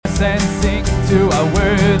and sing to our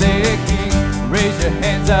worthy King. Raise your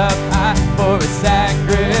hands up high for a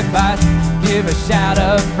sacrifice. Give a shout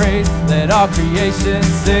of praise, let all creation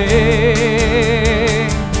sing.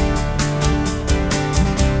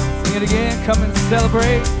 Sing it again, come and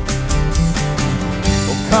celebrate.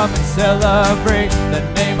 Oh, come and celebrate the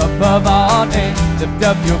name above all names. Lift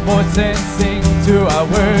up your voice and sing to our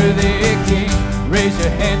worthy King. Raise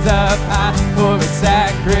your hands up high for a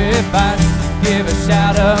sacrifice. Give a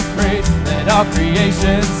shout of praise, let all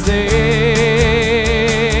creation sing.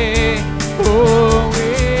 Oh,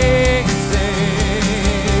 we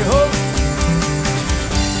sing. Oh.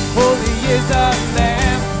 Holy is the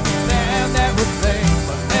Lamb that was slain.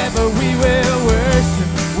 Forever we will worship,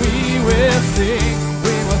 we will sing.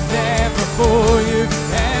 We will stand before you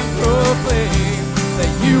and proclaim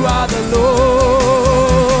that you are the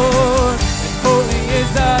Lord. And holy is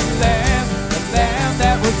the Lamb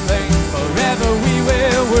that was slain. Forever we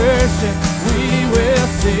will worship, we will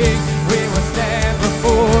sing. We will stand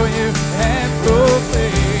before you and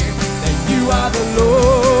proclaim that you are the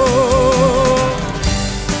Lord.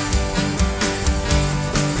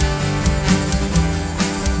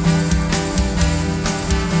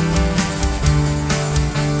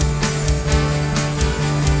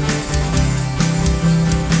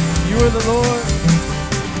 You are the Lord.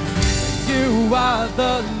 You are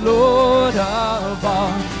the Lord of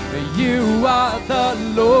all. You are the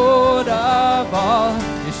Lord of all.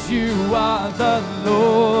 Yes, you are the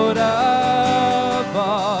Lord of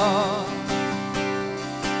all.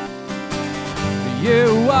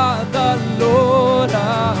 You are the Lord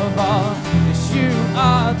of all. Yes, you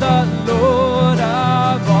are the Lord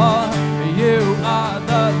of all. You are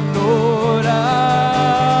the Lord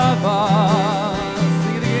of all.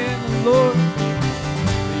 Sing it again, Lord.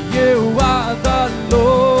 You are the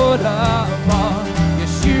Lord of all.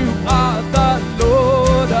 Yes, you are the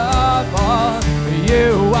Lord of all.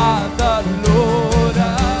 You are the Lord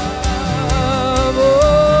of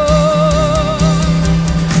all.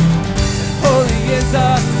 Holy is the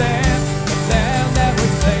Lamb that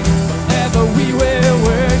was slain. Forever we will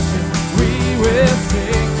worship, we will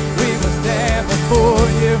sing. We will stand before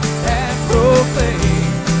you and proclaim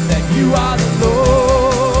that you are the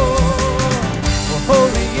Lord. For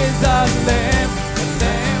holy is the Lamb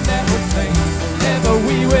that was slain. Forever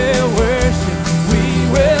we will worship, we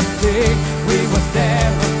will sing. We will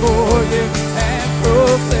stand before you and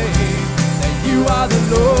proclaim that you are the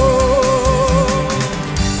Lord.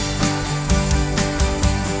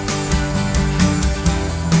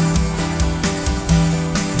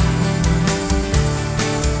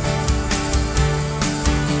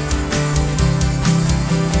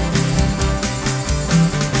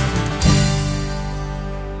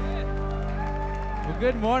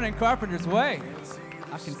 Good morning, Carpenter's Way.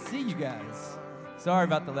 I can see you guys. Sorry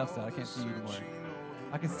about the left side. I can't see you anymore.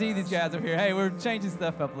 I can see these guys over here. Hey, we're changing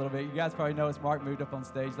stuff up a little bit. You guys probably noticed Mark moved up on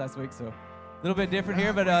stage last week, so a little bit different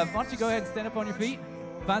here. But why don't you go ahead and stand up on your feet,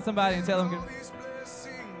 find somebody and tell them good.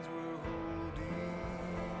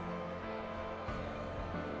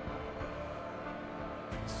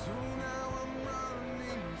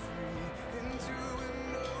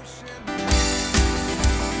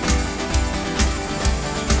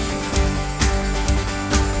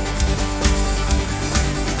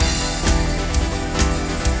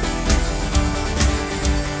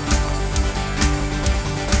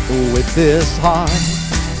 With this heart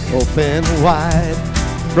open wide,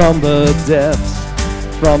 from the depths,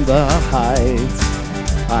 from the heights,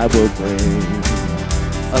 I will bring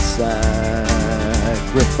a sacrifice.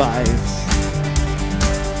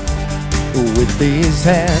 With these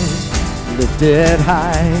hands lifted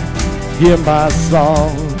high, hear my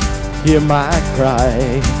song, hear my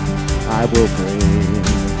cry. I will bring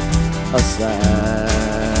a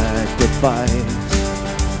sacrifice.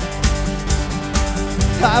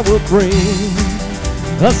 I will bring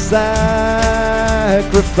a sacrifice.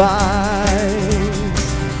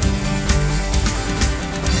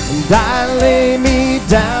 And I lay me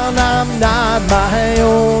down, I'm not my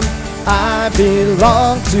own. I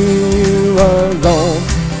belong to you alone.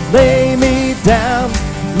 Lay me down,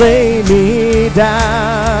 lay me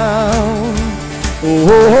down.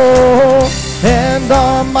 Oh, and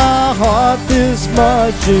on my heart this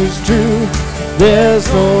much is true. There's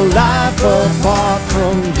no life apart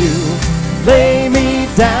from you. Lay me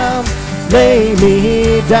down, lay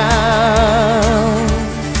me down.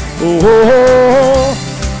 Oh,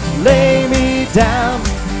 lay me down,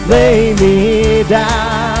 lay me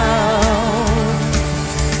down.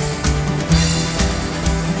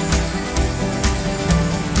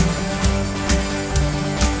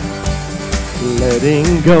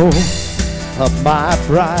 Letting go of my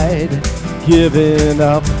pride, giving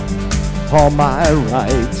up all my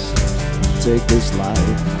rights. Take this life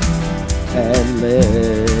and let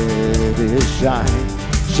it shine,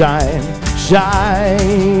 shine,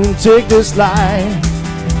 shine. Take this light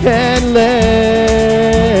and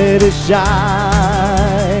let it shine.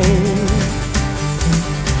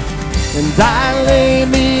 And I lay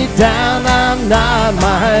me down, I'm not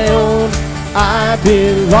my own. I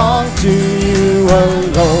belong to you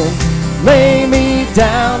alone. Lay me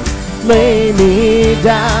down, lay me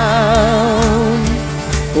down.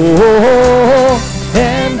 Oh,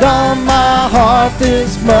 and on my heart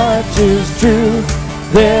this much is true.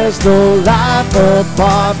 There's no life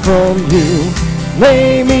apart from you.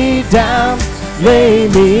 Lay me down, lay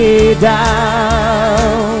me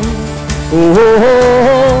down.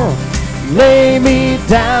 Oh, lay me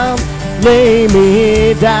down, lay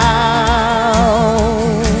me down.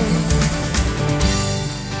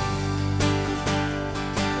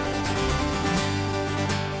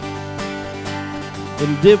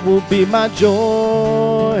 And it will be my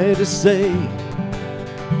joy to say,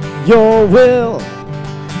 your will,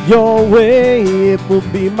 your way. It will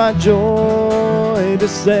be my joy to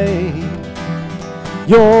say,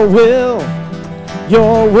 your will,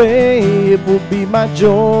 your way. It will be my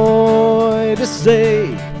joy to say,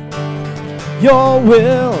 your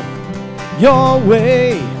will, your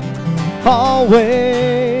way, always.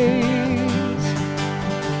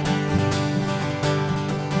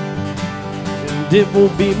 And it will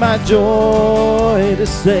be my joy to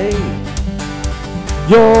say,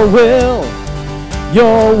 your will,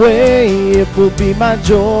 your way. It will be my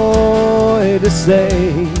joy to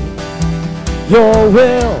say, your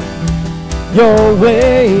will, your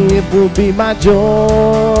way. It will be my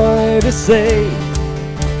joy to say,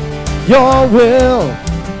 your will,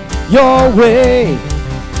 your way,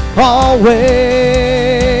 always.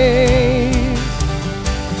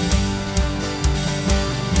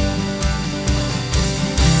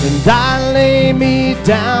 And I lay me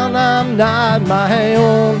down, I'm not my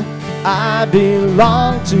own. I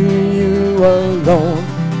belong to you alone.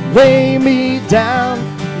 Lay me down,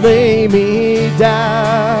 lay me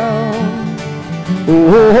down.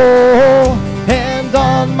 Oh, and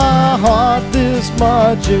on my heart this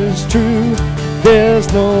much is true.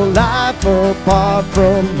 There's no life apart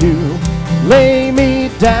from you. Lay me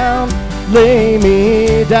down, lay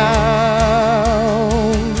me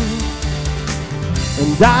down.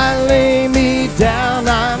 And I lay me down,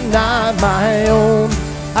 I'm not my own.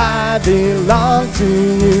 I belong to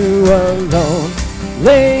you alone.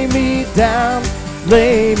 Lay me down,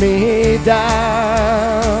 lay me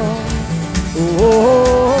down.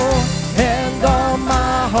 Oh, and on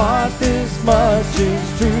my heart this much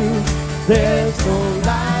is true. There's no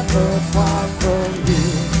life apart from you.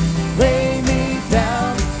 Lay me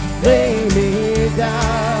down, lay me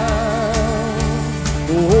down.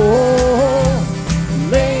 Oh,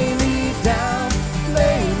 lay me down,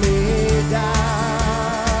 lay me down.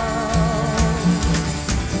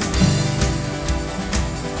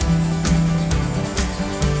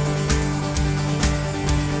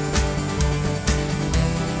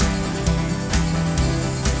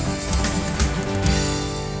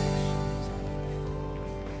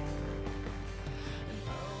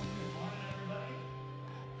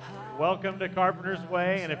 Welcome to Carpenter's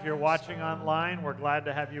Way, and if you're watching online, we're glad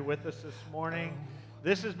to have you with us this morning.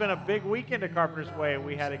 This has been a big weekend at Carpenter's Way.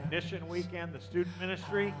 We had Ignition Weekend, the student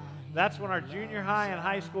ministry. That's when our junior high and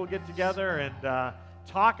high school get together and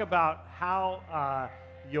talk about how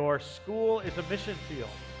your school is a mission field.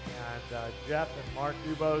 And Jeff and Mark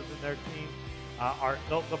Dubose and their team,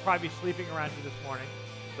 they'll probably be sleeping around you this morning.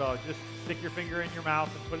 So just stick your finger in your mouth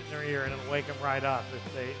and put it in their ear, and it'll wake them right up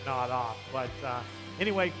if they nod off. But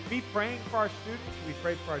anyway, be praying for our students. We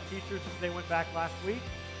prayed for our teachers as they went back last week,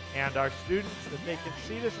 and our students, that they can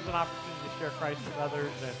see this as an opportunity to share Christ with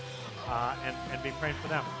others and be praying for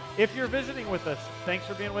them. If you're visiting with us, thanks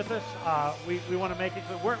for being with us. We want to make it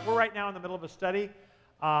clear. We're right now in the middle of a study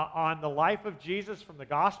on the life of Jesus from the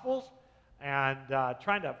Gospels, and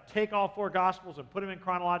trying to take all four Gospels and put them in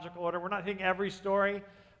chronological order. We're not hitting every story,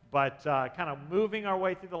 but kind of moving our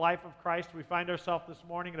way through the life of Christ. We find ourselves this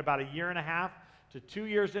morning at about 1.5 years to 2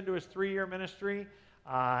 years into his 3-year ministry.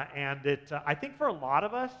 And I think for a lot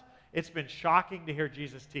of us, it's been shocking to hear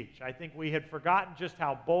Jesus teach. I think we had forgotten just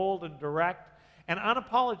how bold and direct and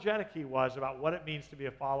unapologetic he was about what it means to be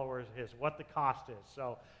a follower of his, what the cost is.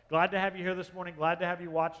 So glad to have you here this morning. Glad to have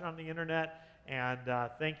you watching on the internet. And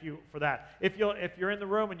thank you for that. If you're in the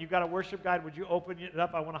room and you've got a worship guide, would you open it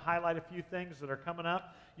up? I want to highlight a few things that are coming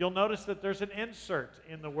up. You'll notice that there's an insert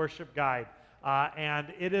in the worship guide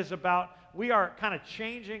And it is about, we are kind of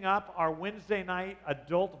changing up our Wednesday night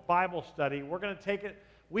adult Bible study. We're going to take it,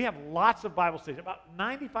 we have lots of Bible studies. About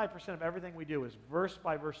 95% of everything we do is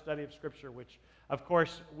verse-by-verse study of Scripture, which, of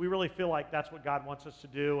course, we really feel like that's what God wants us to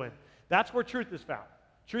do, and that's where truth is found.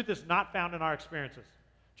 Truth is not found in our experiences.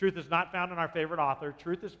 Truth is not found in our favorite author.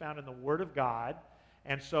 Truth is found in the Word of God,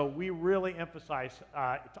 and so we really emphasize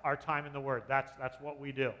our time in the Word. That's what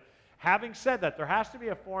we do. Having said that, there has to be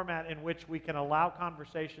a format in which we can allow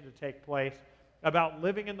conversation to take place about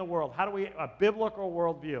living in the world. How do we, a biblical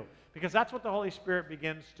worldview? Because that's what the Holy Spirit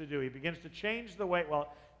begins to do. He begins to change the way,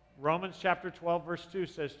 well, Romans chapter 12, verse 2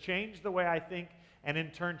 says, change the way I think, and in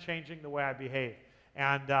turn changing the way I behave.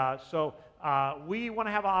 And so we want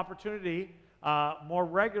to have an opportunity more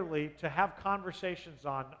regularly to have conversations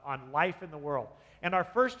on life in the world. And our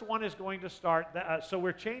first one is going to start, so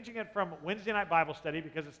we're changing it from Wednesday night Bible study,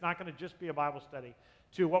 because it's not going to just be a Bible study,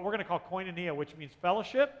 to what we're going to call koinonia, which means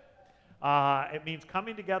fellowship. It means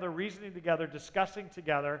coming together, reasoning together, discussing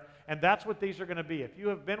together, and that's what these are going to be. If you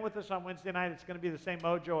have been with us on Wednesday night, it's going to be the same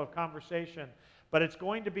mojo of conversation, but it's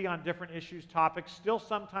going to be on different issues, topics, still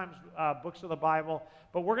sometimes books of the Bible,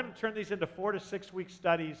 but we're going to turn these into 4 to 6 week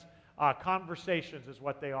studies. Conversations is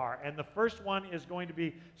what they are. And the first one is going to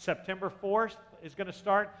be September 4th is going to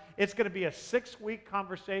start. It's going to be a 6-week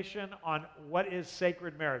conversation on what is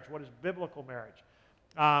sacred marriage, what is biblical marriage.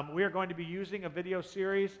 We are going to be using a video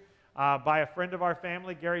series by a friend of our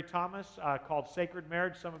family, Gary Thomas, called Sacred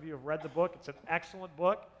Marriage. Some of you have read the book. It's an excellent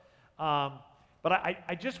book. But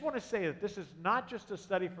I just want to say that this is not just a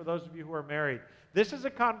study for those of you who are married. This is a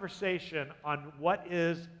conversation on what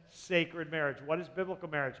is sacred marriage, what is biblical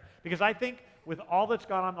marriage. Because I think with all that's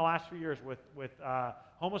gone on the last few years with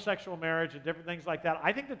homosexual marriage and different things like that,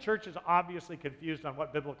 I think the church is obviously confused on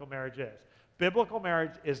what biblical marriage is. Biblical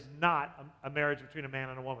marriage is not a marriage between a man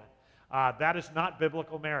and a woman. That is not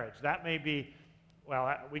biblical marriage. That may be,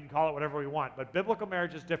 well, we can call it whatever we want, but biblical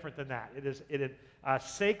marriage is different than that.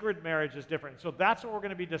 Sacred marriage is different. So that's what we're going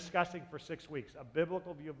to be discussing for 6 weeks, a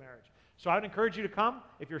biblical view of marriage. So I would encourage you to come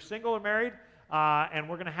if you're single or married, and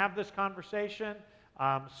we're going to have this conversation.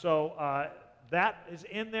 So that is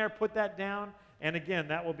in there. Put that down. And again,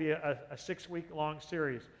 that will be a 6-week-long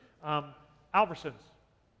series. Alversons,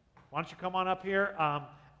 why don't you come on up here?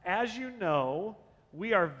 As you know,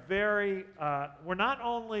 we are we're not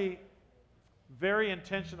only very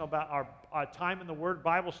intentional about our time in the Word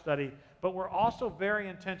Bible study, but we're also very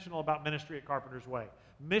intentional about ministry at Carpenter's Way,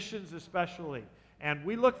 missions especially. And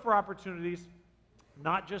we look for opportunities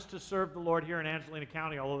not just to serve the Lord here in Angelina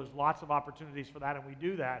County, although there's lots of opportunities for that, and we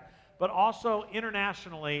do that, but also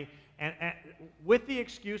internationally, and with the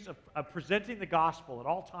excuse of presenting the gospel at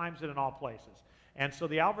all times and in all places. And so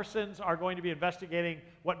the Alversons are going to be investigating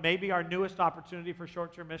what may be our newest opportunity for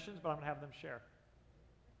short-term missions, but I'm going to have them share.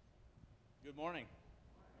 Good morning.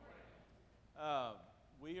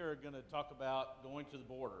 We are going to talk about going to the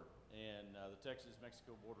border and the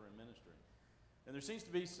Texas-Mexico border in ministry. And there seems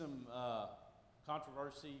to be some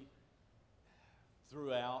controversy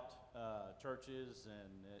throughout churches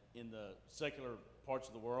and in the secular parts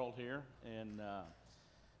of the world here. And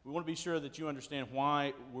we want to be sure that you understand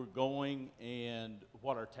why we're going and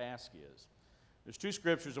what our task is. There's 2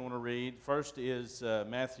 scriptures I want to read. First is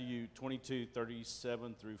Matthew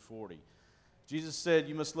 22:37 through 40. Jesus said,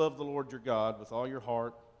 "You must love the Lord your God with all your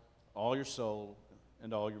heart, all your soul,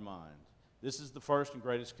 and all your mind. This is the first and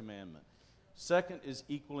greatest commandment. Second is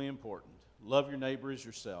equally important. Love your neighbor as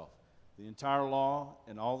yourself. The entire law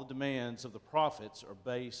and all the demands of the prophets are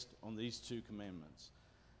based on these 2 commandments."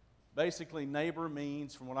 Basically, neighbor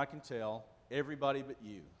means, from what I can tell, everybody but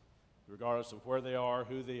you, regardless of where they are,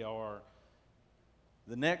 who they are.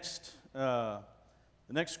 The next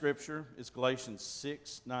scripture is Galatians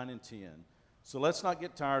 6:9 and 10. So let's not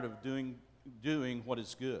get tired of doing what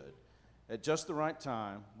is good. At just the right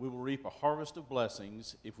time, we will reap a harvest of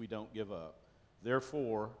blessings if we don't give up.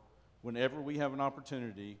 Therefore, whenever we have an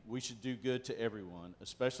opportunity, we should do good to everyone,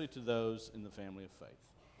 especially to those in the family of faith.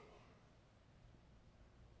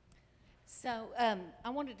 So I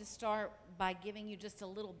wanted to start by giving you just a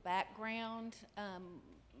little background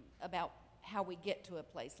about how we get to a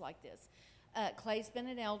place like this. Clay's been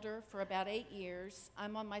an elder for about 8 years.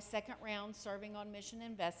 I'm on my 2nd round serving on mission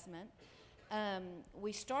investment.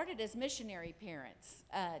 We started as missionary parents.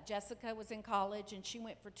 Jessica was in college, and she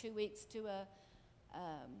went for 2 weeks to a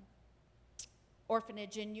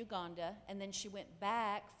orphanage in Uganda, and then she went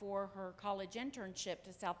back for her college internship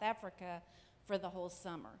to South Africa for the whole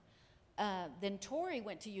summer. Then Tori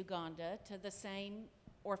went to Uganda to the same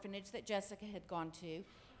orphanage that Jessica had gone to,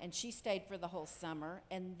 and she stayed for the whole summer,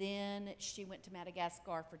 and then she went to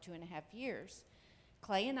Madagascar for 2.5 years.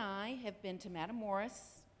 Clay and I have been to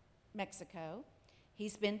Matamoros, Mexico.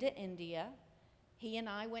 He's been to India. He and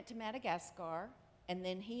I went to Madagascar, and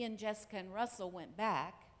then he and Jessica and Russell went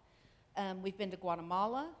back. We've been to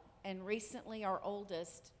Guatemala, and recently our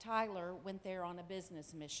oldest, Tyler, went there on a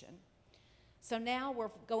business mission. So now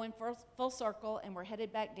we're going full circle, and we're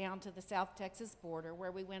headed back down to the South Texas border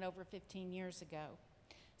where we went over 15 years ago.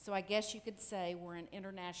 So I guess you could say we're an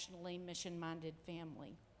internationally mission-minded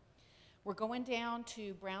family. We're going down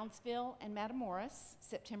to Brownsville and Matamoros,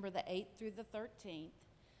 September the 8th through the 13th.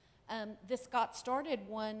 This got started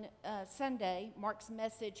one Sunday. Mark's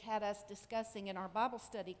message had us discussing in our Bible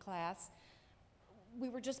study class. We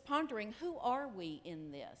were just pondering, who are we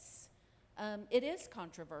in this? It is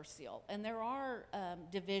controversial, and there are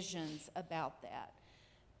divisions about that.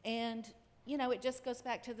 And, you know, it just goes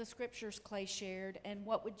back to the scriptures Clay shared, and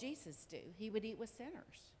what would Jesus do? He would eat with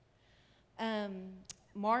sinners.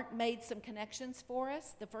 Mark made some connections for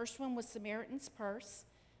us. The first one was Samaritan's Purse,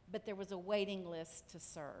 but there was a waiting list to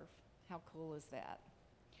serve. How cool is that?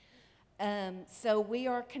 So we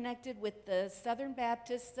are connected with the Southern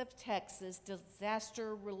Baptists of Texas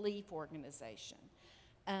Disaster Relief Organization.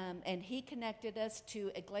 And he connected us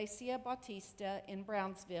to Iglesia Bautista in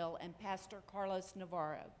Brownsville and Pastor Carlos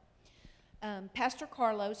Navarro. Pastor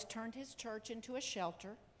Carlos turned his church into a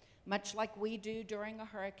shelter, much like we do during a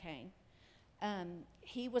hurricane.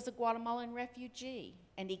 He was a Guatemalan refugee,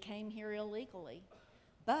 and he came here illegally,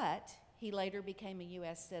 but he later became a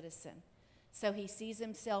U.S. citizen. So he sees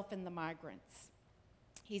himself in the migrants.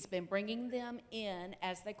 He's been bringing them in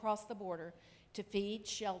as they cross the border to feed,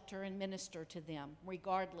 shelter, and minister to them,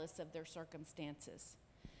 regardless of their circumstances.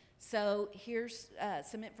 So here's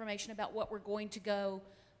some information about what we're going to go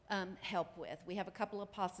help with. We have a couple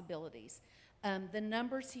of possibilities. The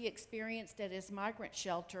numbers he experienced at his migrant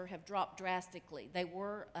shelter have dropped drastically. They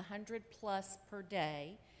were 100 plus per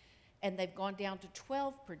day, and they've gone down to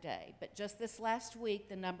 12 per day. But just this last week,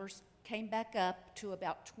 the numbers came back up to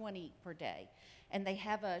about 20 per day. And they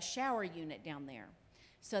have a shower unit down there.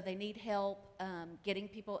 So they need help getting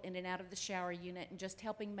people in and out of the shower unit and just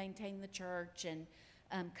helping maintain the church and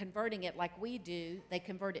converting it like we do. They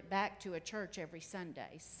convert it back to a church every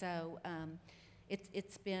Sunday. So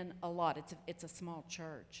it's been a lot. It's a small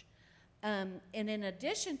church. And in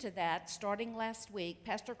addition to that, starting last week,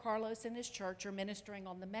 Pastor Carlos and his church are ministering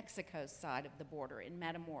on the Mexico side of the border in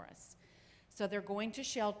Matamoros. So they're going to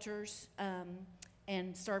shelters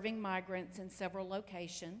and serving migrants in several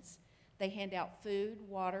locations. They hand out food,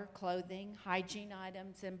 water, clothing, hygiene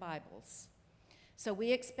items, and Bibles. So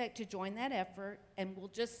we expect to join that effort, and we'll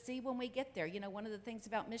just see when we get there. You know, one of the things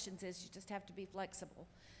about missions is you just have to be flexible.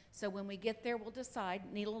 So when we get there, we'll decide.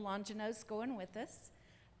 Nila Longino's going with us.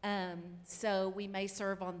 So we may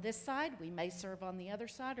serve on this side, we may serve on the other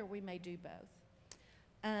side, or we may do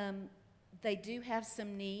both. They do have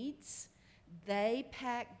some needs. They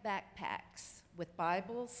pack backpacks with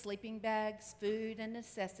Bibles, sleeping bags, food, and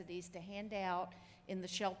necessities to hand out in the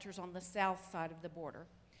shelters on the south side of the border.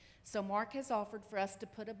 So Mark has offered for us to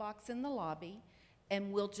put a box in the lobby,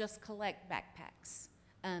 and we'll just collect backpacks.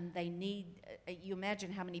 They need, you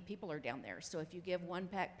imagine how many people are down there. So if you give one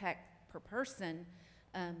backpack per person,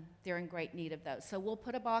 they're in great need of those. So we'll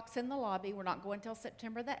put a box in the lobby. We're not going until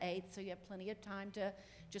September the 8th, so you have plenty of time to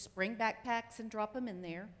just bring backpacks and drop them in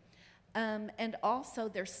there. And also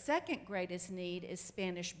their second greatest need is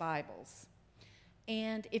Spanish Bibles.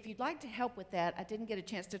 And if you'd like to help with that, I didn't get a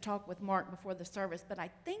chance to talk with Mark before the service, but I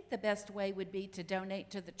think the best way would be to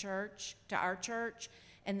donate to the church, to our church,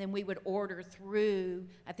 and then we would order through,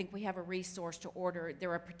 I think we have a resource to order,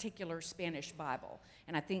 they're a particular Spanish Bible,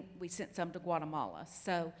 and I think we sent some to Guatemala.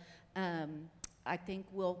 So I think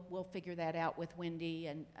we'll figure that out with Wendy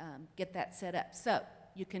and get that set up. So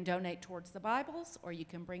you can donate towards the Bibles, or you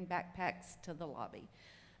can bring backpacks to the lobby.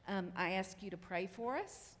 I ask you to pray for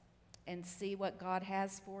us and see what God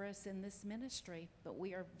has for us in this ministry, but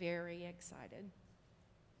we are very excited.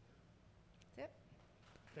 That's it.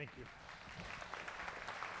 Thank you.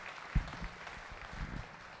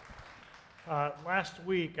 Last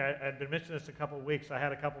week, I'd been mentioning this a couple of weeks. I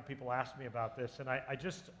had a couple people ask me about this, and I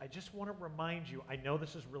just want to remind you, I know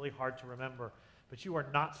this is really hard to remember, but you are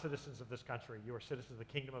not citizens of this country. You are citizens of the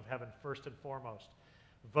kingdom of heaven first and foremost.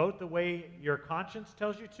 Vote the way your conscience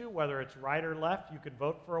tells you to, whether it's right or left. You can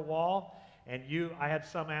vote for a wall, and I had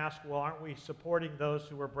some ask, well, aren't we supporting those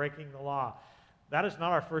who are breaking the law? That is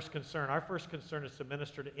not our first concern. Our first concern is to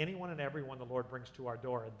minister to anyone and everyone the Lord brings to our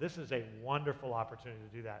door, and this is a wonderful opportunity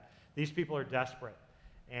to do that. These people are desperate,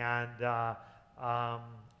 and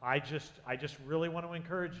I just really want to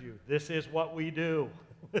encourage you. This is what we do.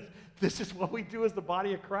 This is what we do as the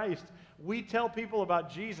body of Christ. We tell people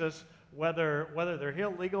about Jesus, whether they're here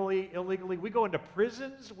legally, illegally. We go into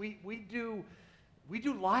prisons. We do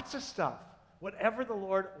lots of stuff. Whatever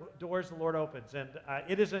doors the Lord opens. And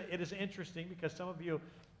it is interesting because some of you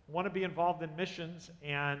want to be involved in missions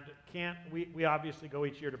and can't. We obviously go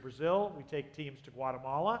each year to Brazil. We take teams to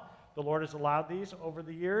Guatemala. The Lord has allowed these over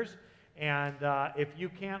the years. And if you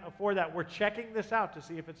can't afford that, we're checking this out to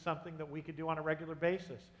see if it's something that we could do on a regular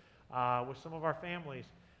basis with some of our families.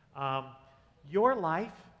 Your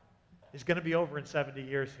life is going to be over in 70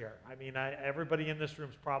 years here. I mean, everybody in this room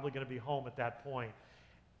is probably going to be home at that point.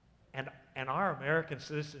 And our American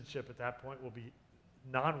citizenship at that point will be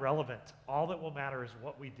non-relevant. All that will matter is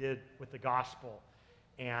what we did with the gospel.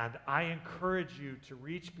 And I encourage you to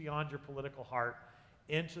reach beyond your political heart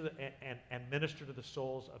and minister to the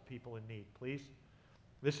souls of people in need, please.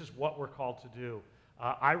 This is what we're called to do.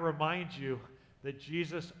 I remind you that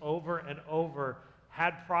Jesus over and over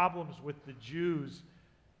had problems with the Jews,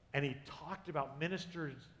 and he talked about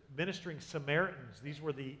ministering Samaritans. These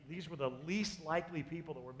were the least likely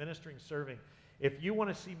people that were ministering, serving. If you want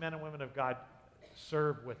to see men and women of God,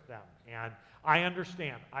 serve with them. And I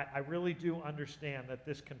understand. I really do understand that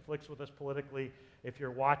this conflicts with us politically. If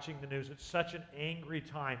you're watching the news, it's such an angry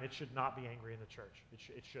time. It should not be angry in the church.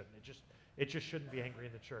 It shouldn't. It just shouldn't be angry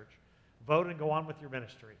in the church. Vote and go on with your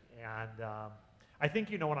ministry. And I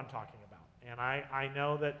think you know what I'm talking about. And I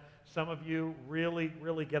know that some of you really,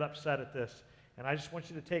 really get upset at this. And I just want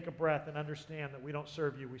you to take a breath and understand that we don't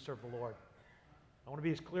serve you, we serve the Lord. I want to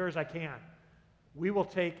be as clear as I can. We will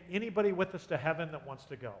take anybody with us to heaven that wants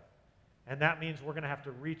to go. And that means we're going to have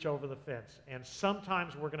to reach over the fence. And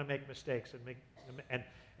sometimes we're going to make mistakes.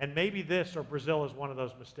 And maybe this or Brazil is one of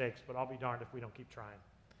those mistakes, but I'll be darned if we don't keep trying.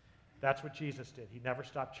 That's what Jesus did. He never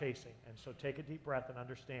stopped chasing. And so take a deep breath and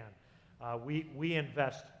understand. We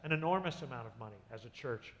invest an enormous amount of money as a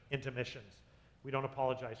church into missions. We don't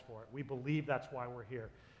apologize for it. We believe that's why we're here.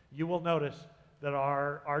 You will notice that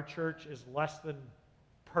our church is less than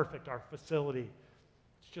perfect, our facility.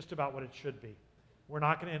 It's just about what it should be. We're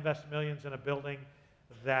not going to invest millions in a building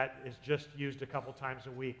that is just used a couple times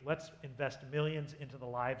a week. Let's invest millions into the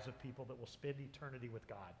lives of people that will spend eternity with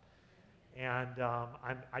God. And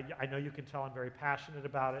I know you can tell I'm very passionate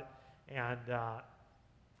about it, and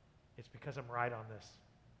it's because I'm right on this.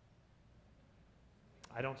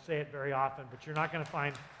 I don't say it very often, but you're not going to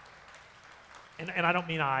find, and I don't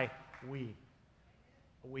mean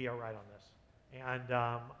we are right on this. And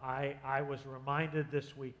I was reminded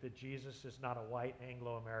this week that Jesus is not a white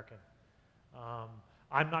Anglo-American.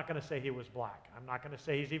 I'm not going to say he was black. I'm not going to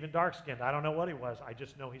say he's even dark-skinned. I don't know what he was. I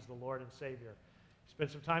just know he's the Lord and Savior. He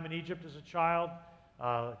spent some time in Egypt as a child,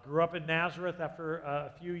 grew up in Nazareth after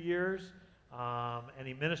a few years, and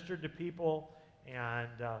he ministered to people, and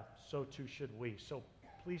so too should we. So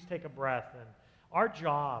please take a breath. And our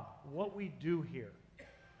job, what we do here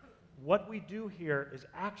is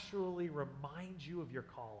actually remind you of your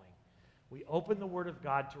calling. We open the Word of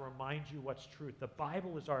God to remind you what's truth. The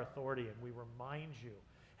Bible is our authority, and we remind you.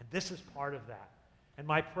 And this is part of that. And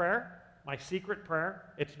my prayer, my secret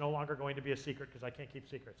prayer, it's no longer going to be a secret because I can't keep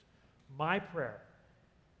secrets. My prayer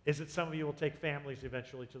is that some of you will take families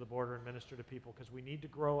eventually to the border and minister to people, because we need to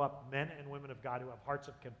grow up men and women of God who have hearts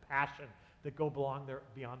of compassion that go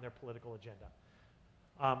beyond their political agenda.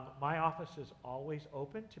 My office is always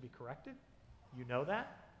open to be corrected. You know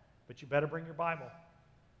that. But you better bring your Bible,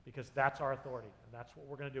 because that's our authority. And that's what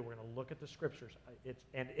we're going to do. We're going to look at the Scriptures.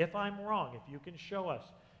 And if I'm wrong, if you can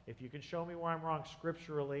show me where I'm wrong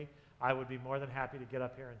scripturally, I would be more than happy to get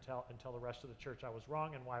up here and tell the rest of the church I was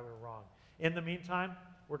wrong and why we were wrong. In the meantime,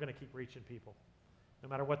 we're going to keep reaching people. No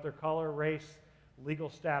matter what their color, race, legal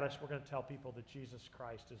status, we're going to tell people that Jesus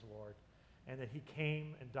Christ is Lord, and that he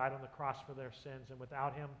came and died on the cross for their sins. And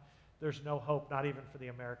without him, there's no hope, not even for the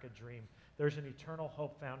American dream. There's an eternal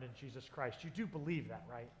hope found in Jesus Christ. You do believe that,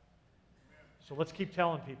 right? So let's keep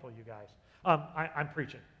telling people, you guys. I'm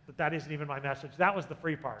preaching, but that isn't even my message. That was the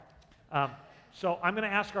free part. So I'm going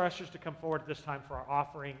to ask our ushers to come forward this time for our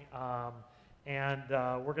offering, and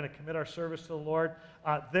we're going to commit our service to the Lord.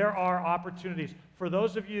 There are opportunities. For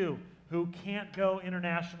those of you who can't go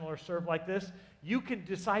international or serve like this, you can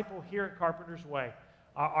disciple here at Carpenter's Way.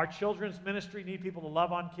 Our children's ministry need people to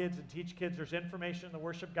love on kids and teach kids. There's information in the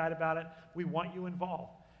worship guide about it. We want you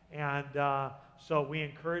involved. And so we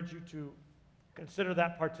encourage you to consider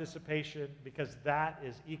that participation, because that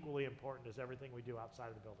is equally important as everything we do outside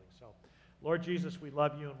of the building. So, Lord Jesus, we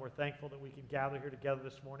love you, and we're thankful that we can gather here together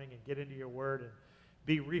this morning and get into your word and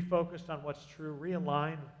be refocused on what's true,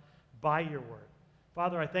 realign by your word.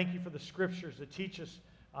 Father, I thank you for the scriptures that teach us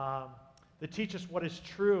what is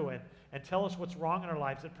true and tell us what's wrong in our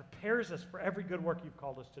lives, that prepares us for every good work you've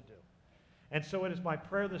called us to do. And so it is my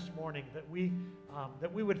prayer this morning that we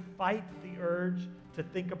would fight the urge to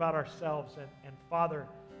think about ourselves. And Father,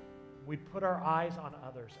 we put our eyes on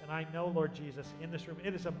others. And I know, Lord Jesus, in this room,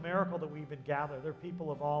 it is a miracle that we even gather. There are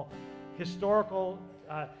people of all historical,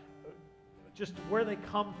 just where they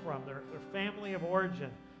come from, their family of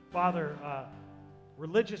origin, Father,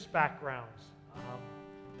 religious backgrounds,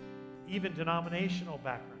 even denominational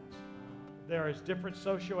backgrounds. There is different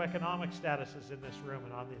socioeconomic statuses in this room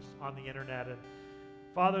and on the internet. And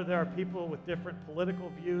Father, there are people with different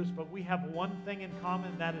political views, but we have one thing in common,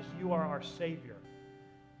 and that is you are our Savior.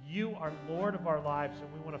 You are Lord of our lives,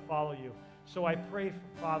 and we want to follow you. So I pray,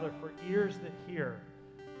 Father, for ears that hear,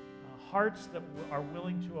 hearts that are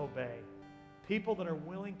willing to obey, people that are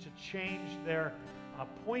willing to change their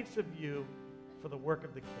points of view for the work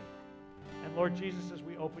of the King. And Lord Jesus, as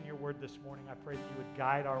we open your word this morning, I pray that you would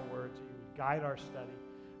guide our words, that you would guide our study.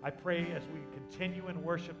 I pray as we continue in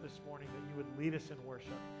worship this morning that you would lead us in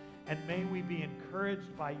worship. And may we be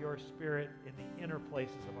encouraged by your Spirit in the inner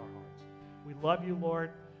places of our hearts. We love you,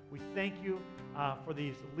 Lord. We thank you for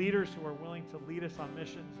these leaders who are willing to lead us on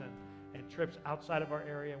missions and trips outside of our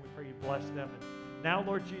area, and we pray you bless them. And now,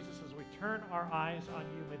 Lord Jesus, as we turn our eyes on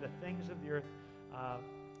you, may the things of the earth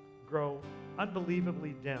grow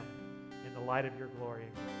unbelievably dim in the light of your glory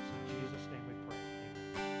and grace. In Jesus' name we pray.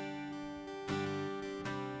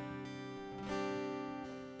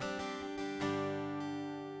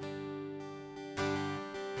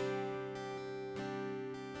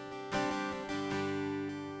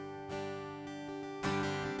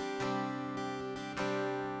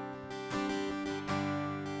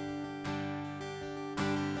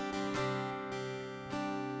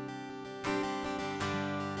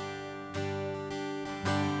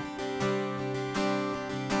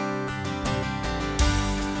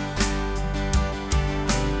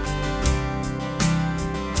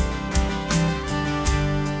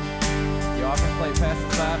 Past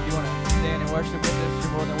the 5, if you want to stand and worship with us,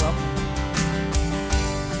 you're more than welcome.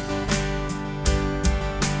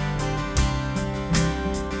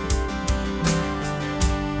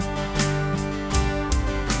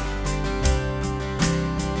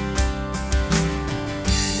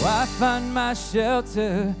 I find my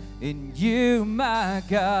shelter in you, my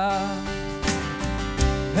God,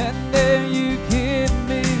 and there you give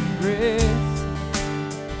me rest.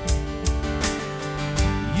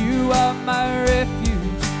 You are my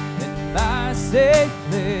refuge and my safe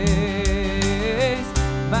place.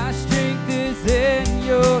 My strength is in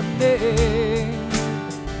your name.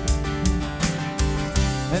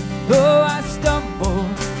 And though I stumble,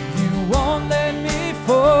 you won't let me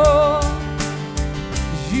fall.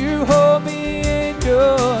 'Cause you hold me in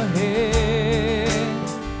your hand,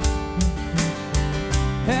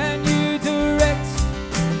 and you direct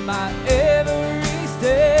my every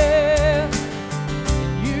step.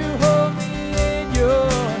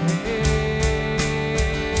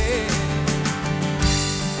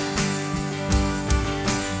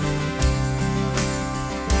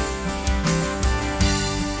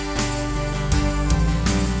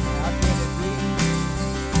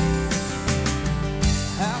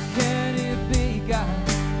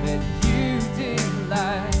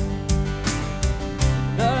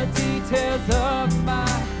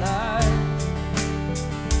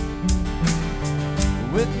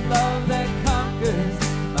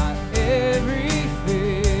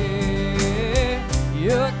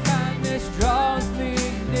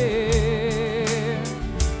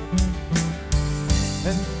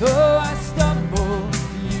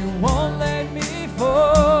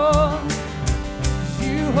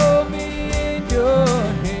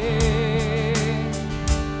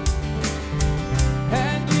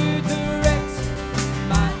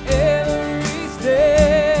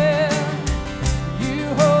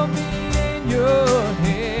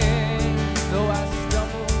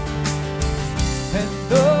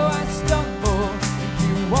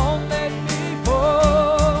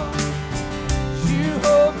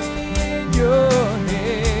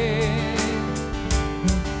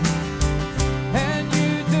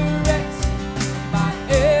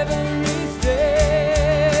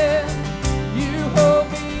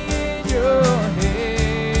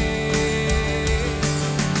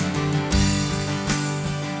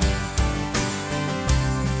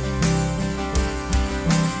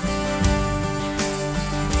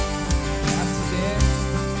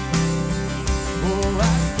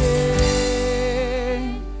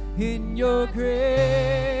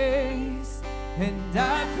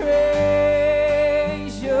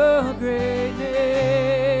 great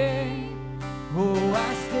name. Oh,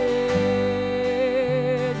 I stand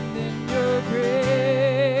in your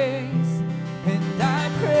grace, and I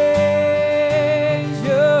praise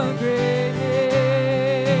your great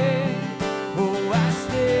name. Oh, I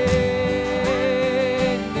stand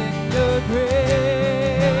in your grace,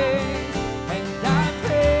 and I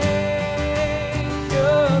praise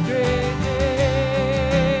your great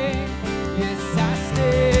name. Yes, I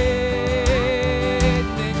stand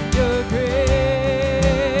in your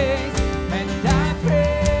grace, and I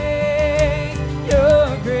praise your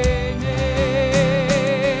great name.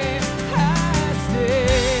 I stand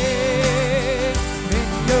in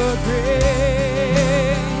your grace,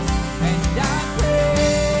 and I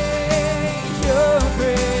praise your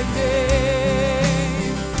great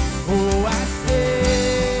name. Oh, I stand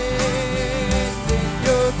in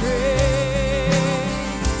your grace,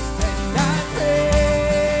 and I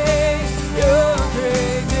praise your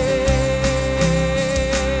great name.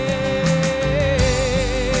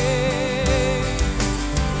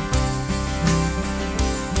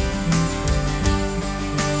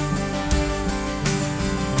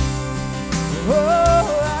 Oh,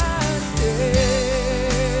 I stand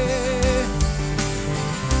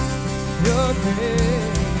your grace.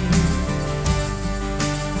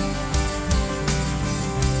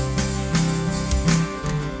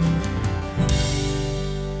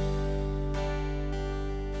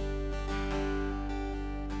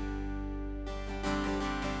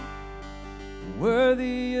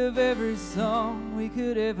 Worthy of every song we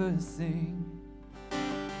could ever sing,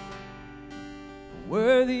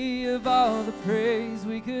 worthy of all the praise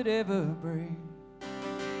we could ever bring,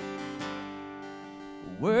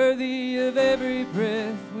 worthy of every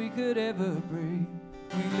breath we could ever breathe.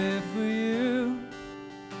 We live for you.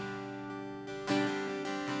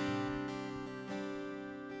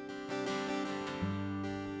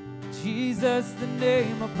 Jesus, the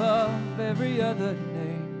name above every other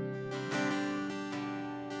name.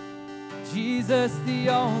 Jesus, the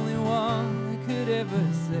only one that could ever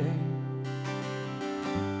save.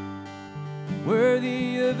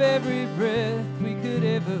 Worthy of every breath we could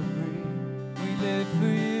ever breathe. We live for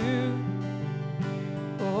you.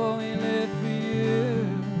 Oh, we live for you.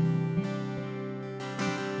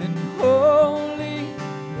 And holy,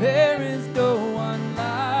 there is no one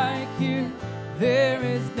like you. There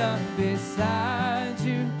is none beside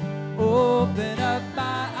you. Open up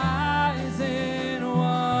my eyes in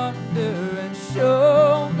wonder and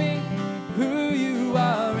show me who you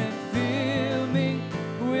are, and fill me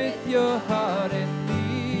with your heart, and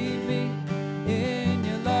lead me in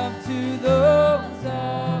your love to those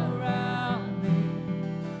around me.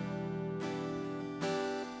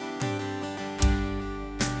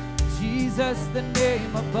 Jesus, the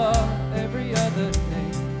name above every other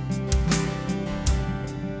name.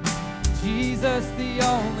 Jesus, the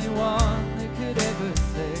only one that could ever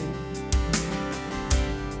save.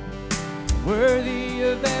 Worthy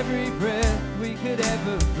of every breath we could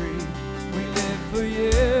ever breathe. We live for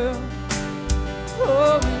you.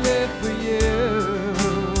 Oh, we live for you.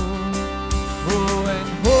 Oh, and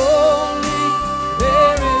holy,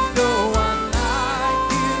 there is no one like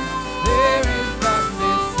you. There is none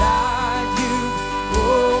beside you.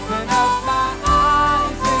 Open up my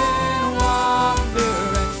eyes in wonder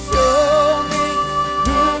and show me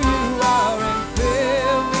who you are, and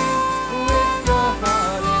fill me with your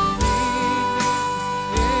heart, and lead me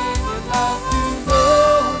in your love to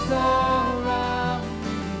those around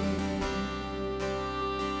me.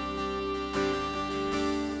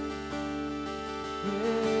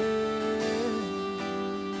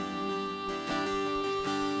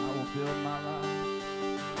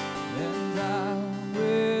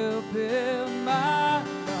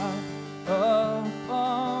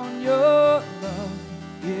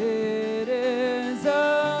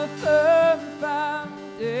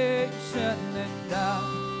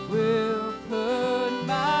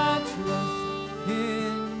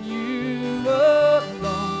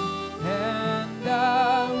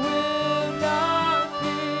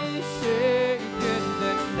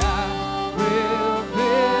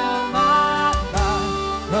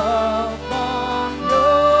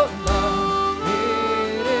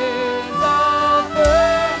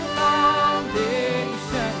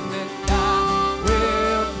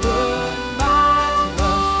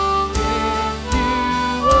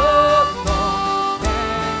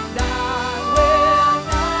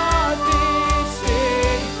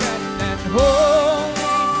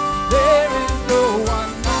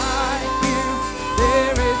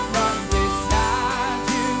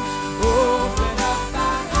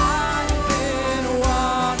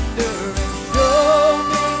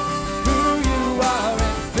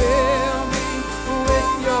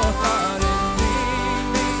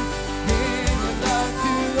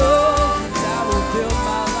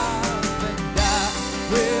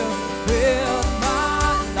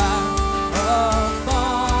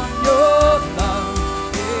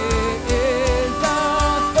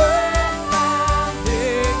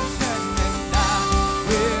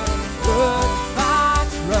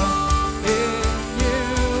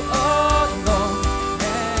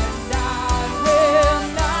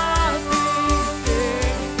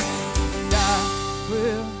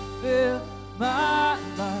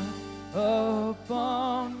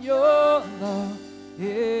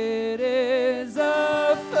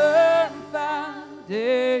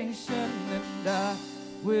 foundation, and I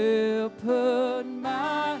will put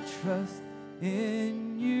my trust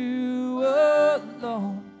in you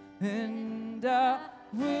alone, and I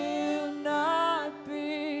will not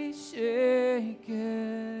be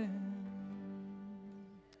shaken.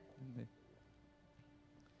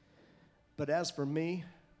 But as for me,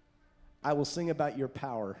 I will sing about your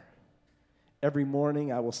power. Every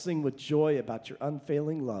morning I will sing with joy about your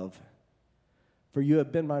unfailing love. For you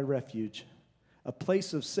have been my refuge, a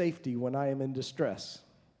place of safety when I am in distress.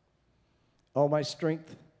 All my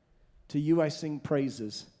strength, to you I sing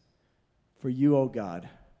praises. For you, O God,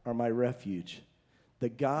 are my refuge, the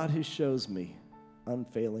God who shows me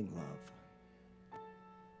unfailing love.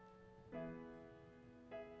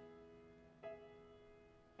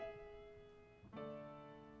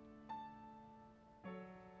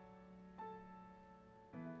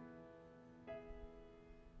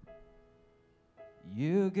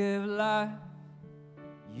 You give life,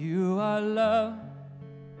 you are love,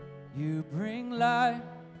 you bring light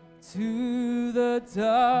to the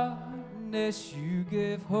darkness, you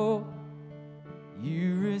give hope,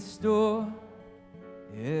 you restore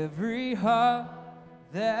every heart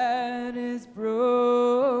that is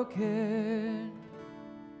broken.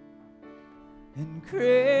 And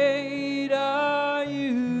great are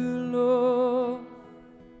you, Lord.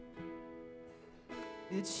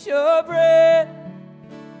 It's your breath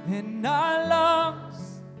in our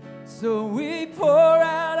lungs, so we pour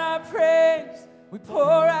out our praise, we pour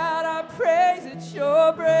out our praise. It's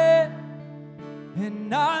your breath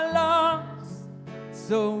in our lungs,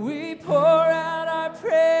 so we pour out our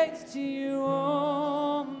praise to you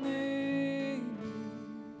only.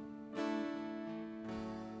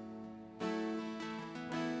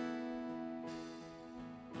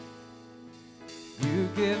 You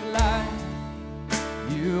give life,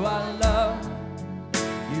 you are love,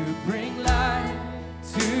 you bring light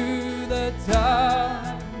to the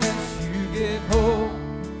darkness, you give hope,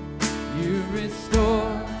 you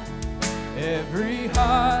restore every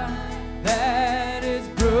heart that is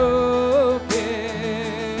broken.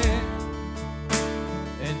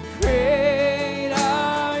 And great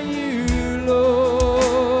are you,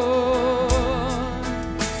 Lord.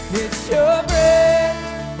 It's your breath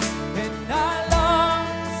in our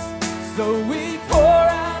lungs, so we pour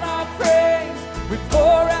out our praise, we pour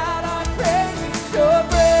out our praise. It's your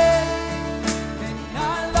breath in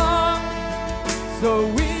our lungs, so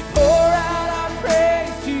we pour out our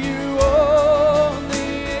praise to you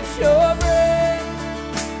only. It's your breath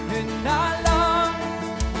in our lungs,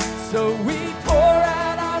 so we pour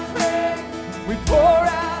out our praise, we pour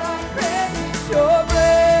out our praise. It's your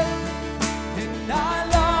breath in our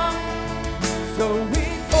lungs, so we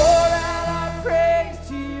pour out our praise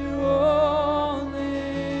to you only.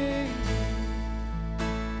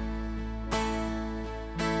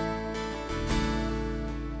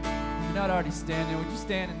 If you're not already standing, would you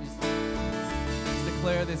stand and just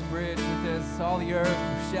declare this bridge with this? All the earth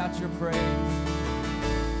will shout your praise.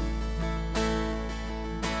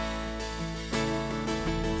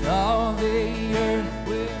 All the earth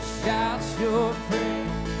will shout your praise.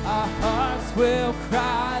 Our hearts will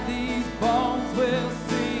cry, these bones will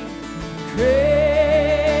sing.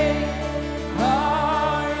 Great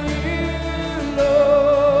are you,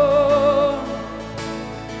 Lord.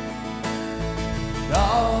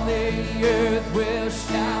 All the earth will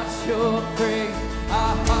shout your praise.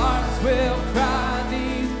 Our hearts will cry,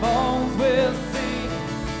 these bones will sing.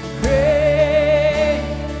 Great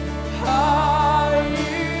are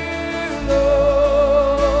you,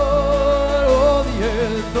 Lord. All the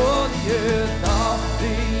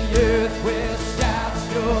earth will shout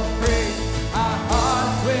your praise. Our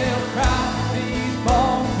hearts will cry, these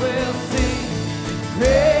bones will sing.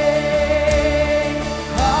 Great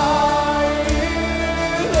are you,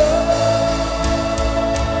 Lord.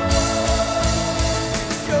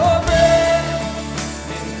 Your breath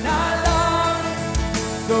in our lungs,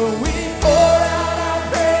 so we pour out our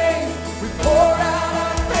praise, we pour out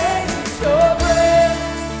our praise. It's your breath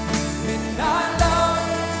in our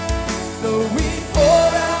lungs, so we pour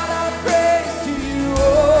out our praise to you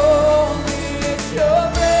only. It's your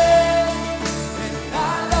breath in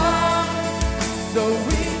our lungs, so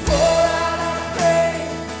we pour out our praise,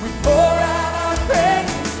 we pour out our praise.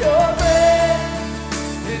 It's your breath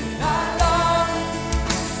in our lungs,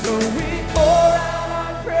 so we pour out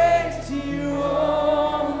our praise to you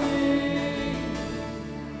only.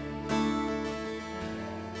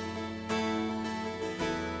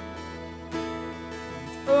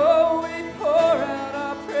 Oh, we pour out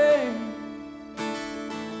our praise.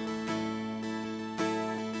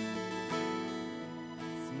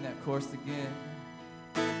 Sing that chorus again.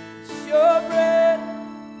 It's your breath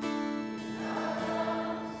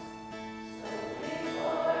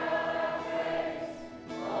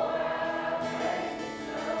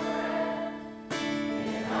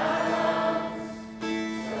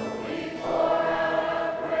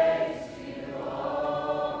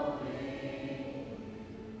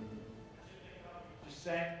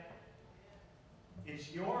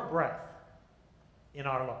breath in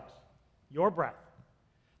our lungs. Your breath.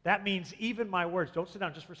 That means even my words. Don't sit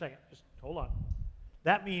down just for a second. Just hold on.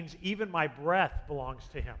 That means even my breath belongs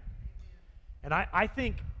to him. And I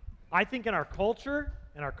think in our culture,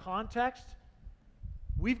 in our context,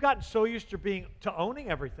 we've gotten so used to owning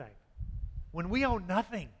everything. When we own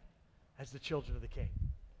nothing as the children of the King.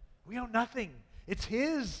 We own nothing. It's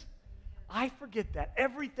his. I forget that.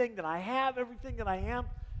 Everything that I have, everything that I am,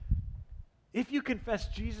 if you confess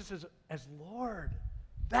Jesus as Lord,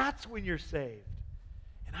 that's when you're saved.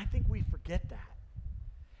 And I think we forget that.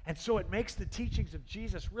 And so it makes the teachings of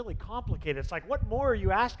Jesus really complicated. It's like, what more are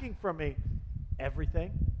you asking from me?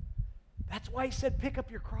 Everything. That's why he said, pick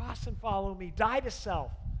up your cross and follow me. Die to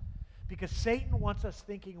self. Because Satan wants us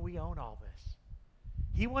thinking we own all this.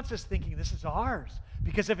 He wants us thinking this is ours.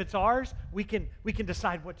 Because if it's ours, we can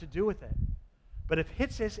decide what to do with it. But if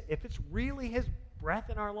it's really his breath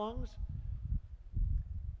in our lungs,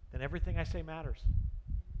 then everything I say matters.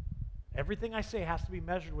 Everything I say has to be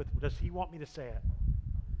measured with, does he want me to say it?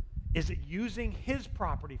 Is it using his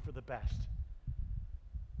property for the best?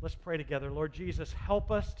 Let's pray together. Lord Jesus,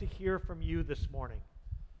 help us to hear from you this morning.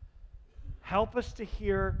 Help us to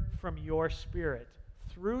hear from your Spirit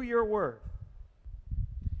through your word.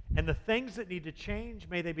 And the things that need to change,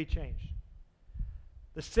 may they be changed.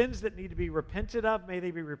 The sins that need to be repented of, may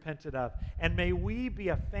they be repented of. And may we be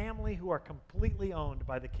a family who are completely owned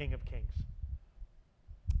by the King of Kings.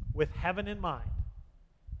 With heaven in mind.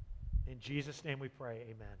 In Jesus' name we pray,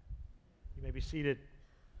 amen. You may be seated.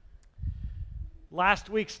 Last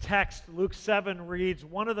week's text, Luke 7, reads,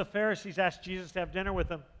 one of the Pharisees asked Jesus to have dinner with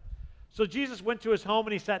him. So Jesus went to his home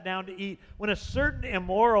and he sat down to eat. When a certain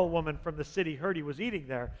immoral woman from the city heard he was eating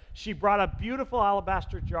there, she brought a beautiful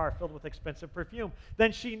alabaster jar filled with expensive perfume.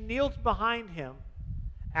 Then she kneeled behind him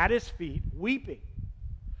at his feet, weeping.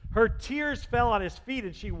 Her tears fell on his feet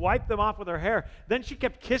and she wiped them off with her hair. Then she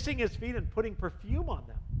kept kissing his feet and putting perfume on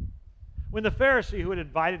them. When the Pharisee who had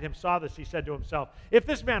invited him saw this, he said to himself, if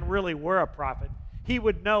this man really were a prophet, he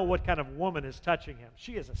would know what kind of woman is touching him.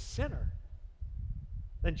 She is a sinner.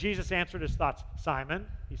 Then Jesus answered his thoughts. Simon,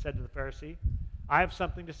 he said to the Pharisee, I have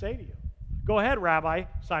something to say to you. Go ahead, Rabbi,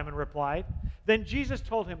 Simon replied. Then Jesus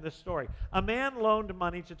told him this story. A man loaned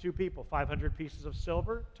money to two people, 500 pieces of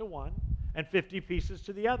silver to one and 50 pieces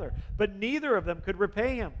to the other. But neither of them could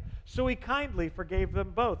repay him. So he kindly forgave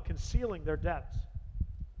them both, concealing their debts.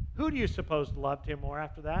 Who do you suppose loved him more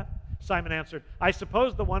after that? Simon answered, I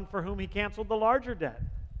suppose the one for whom he canceled the larger debt.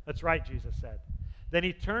 That's right, Jesus said. Then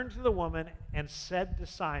he turned to the woman and said to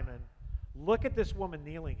Simon, look at this woman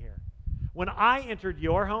kneeling here. When I entered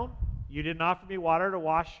your home, you didn't offer me water to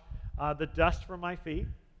wash the dust from my feet,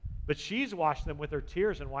 but she's washed them with her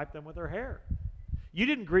tears and wiped them with her hair. You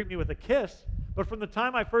didn't greet me with a kiss, but from the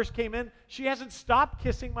time I first came in, she hasn't stopped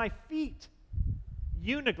kissing my feet.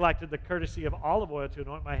 You neglected the courtesy of olive oil to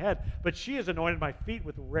anoint my head, but she has anointed my feet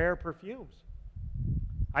with rare perfumes.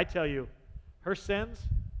 I tell you, her sins,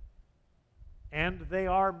 and they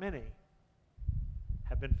are many,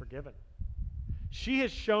 have been forgiven. She has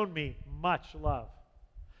shown me much love.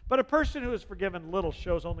 But a person who is forgiven little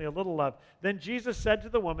shows only a little love. Then Jesus said to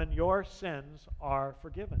the woman, your sins are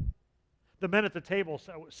forgiven. The men at the table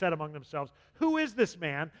said among themselves, who is this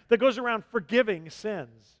man that goes around forgiving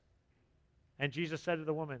sins? And Jesus said to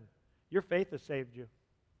the woman, your faith has saved you.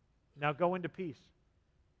 Now go into peace.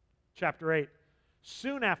 Chapter 8.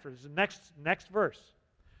 Soon after, this is the next verse.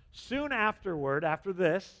 Soon afterward, after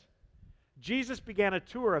this, Jesus began a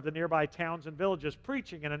tour of the nearby towns and villages,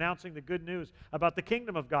 preaching and announcing the good news about the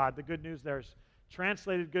kingdom of God. The good news there's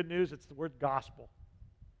translated good news, it's the word gospel.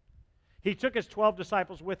 He took his 12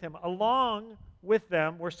 disciples with him. Along with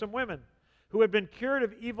them were some women who had been cured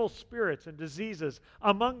of evil spirits and diseases.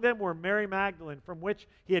 Among them were Mary Magdalene, from which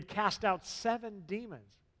he had cast out 7 demons.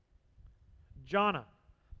 Joanna,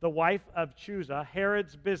 the wife of Chuza,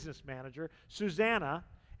 Herod's business manager, Susanna,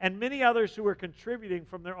 and many others who were contributing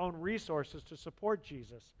from their own resources to support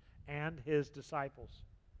Jesus and his disciples.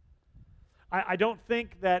 I don't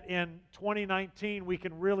think that in 2019 we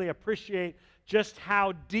can really appreciate just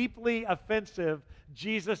how deeply offensive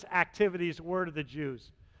Jesus' activities were to the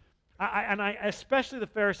Jews. Especially the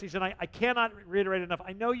Pharisees, and I cannot reiterate enough.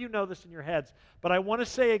 I know you know this in your heads, but I want to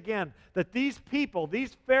say again that these people,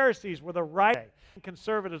 these Pharisees, were the right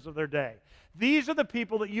conservatives of their day. These are the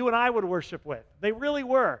people that you and I would worship with. They really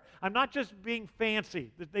were. I'm not just being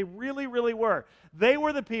fancy. They really, really were. They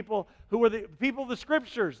were the people who were the people of the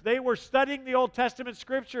Scriptures. They were studying the Old Testament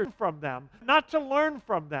Scriptures from them, not to learn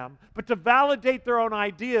from them, but to validate their own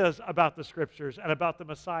ideas about the Scriptures and about the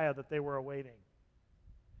Messiah that they were awaiting.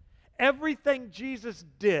 Everything Jesus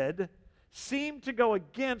did seemed to go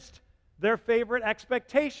against their favorite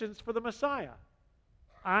expectations for the Messiah.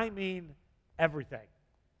 I mean, everything.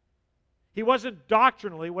 He wasn't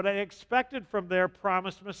doctrinally what I expected from their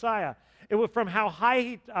promised Messiah. It was from how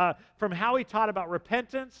he taught about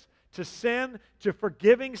repentance, to sin, to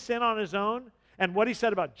forgiving sin on his own, and what he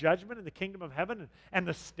said about judgment in the kingdom of heaven, and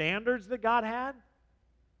the standards that God had.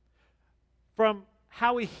 From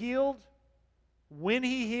how he healed, when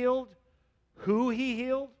he healed, who he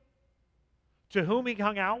healed, to whom he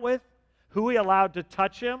hung out with, who he allowed to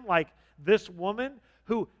touch him, like this woman,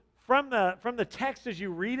 who from the text as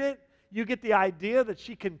you read it, you get the idea that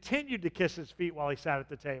she continued to kiss his feet while he sat at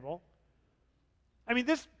the table. I mean,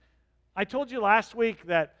 I told you last week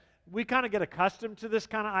that we kind of get accustomed to this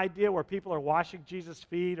kind of idea where people are washing Jesus'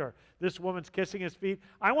 feet or this woman's kissing his feet.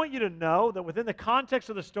 I want you to know that within the context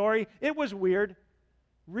of the story, it was weird.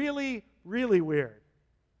 Really, really weird.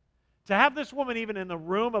 To have this woman even in the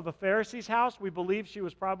room of a Pharisee's house, we believe she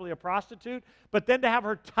was probably a prostitute, but then to have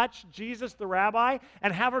her touch Jesus, the rabbi,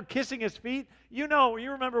 and have her kissing his feet, you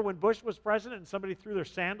remember when Bush was president and somebody threw their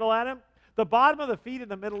sandal at him? The bottom of the feet in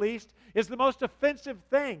the Middle East is the most offensive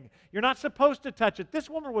thing. You're not supposed to touch it. This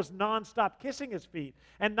woman was nonstop kissing his feet.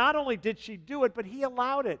 And not only did she do it, but he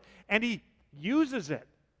allowed it, and he uses it.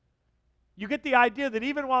 You get the idea that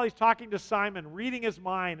even while he's talking to Simon, reading his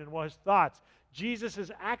mind and his thoughts, Jesus is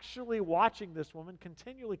actually watching this woman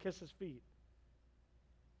continually kiss his feet.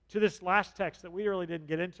 To this last text that we really didn't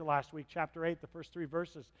get into last week, chapter 8, the first 3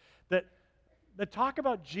 verses, that talk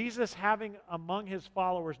about Jesus having among his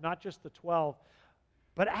followers not just the 12,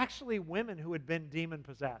 but actually women who had been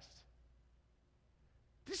demon-possessed.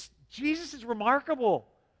 Jesus is remarkable.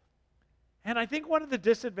 And I think one of the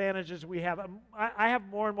disadvantages we have, I have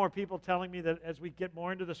more and more people telling me that as we get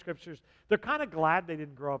more into the Scriptures, they're kind of glad they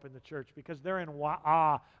didn't grow up in the church because they're in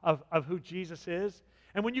awe of who Jesus is.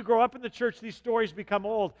 And when you grow up in the church, these stories become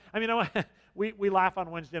old. I mean, we laugh on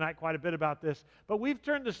Wednesday night quite a bit about this, but we've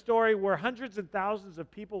turned the story where hundreds and thousands of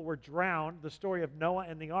people were drowned, the story of Noah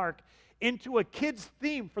and the ark, into a kid's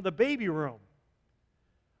theme for the baby room.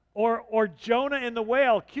 Or Jonah and the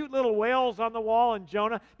whale, cute little whales on the wall and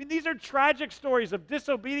Jonah. I mean, these are tragic stories of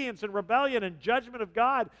disobedience and rebellion and judgment of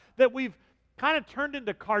God that we've kind of turned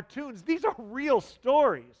into cartoons. These are real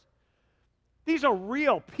stories. These are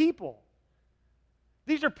real people.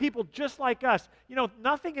 These are people just like us. You know,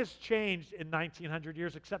 nothing has changed in 1900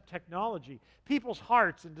 years except technology. People's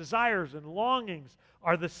hearts and desires and longings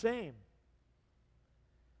are the same.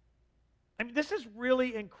 I mean, this is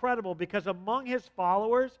really incredible because among his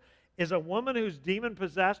followers is a woman who's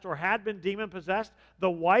demon-possessed or had been demon-possessed, the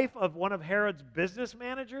wife of one of Herod's business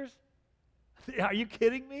managers. Are you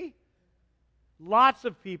kidding me? Lots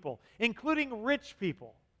of people, including rich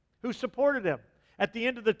people who supported him. At the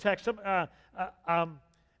end of the text,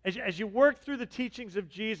 as you work through the teachings of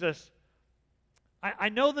Jesus, I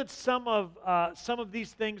know that some of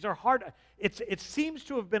these things are hard. It seems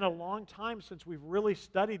to have been a long time since we've really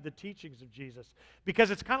studied the teachings of Jesus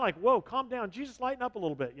because it's kind of like, whoa, calm down. Jesus, lighten up a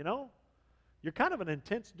little bit, you know? You're kind of an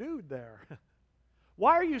intense dude there.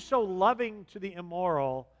 Why are you so loving to the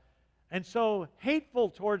immoral and so hateful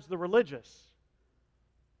towards the religious?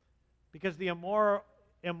 Because the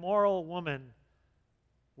immoral woman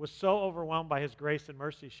was so overwhelmed by his grace and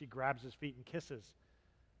mercy, she grabs his feet and kisses,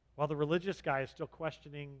 while the religious guy is still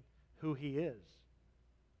questioning who he is.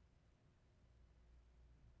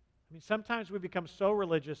 I mean, sometimes we become so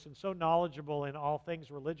religious and so knowledgeable in all things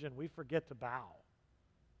religion, we forget to bow.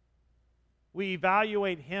 We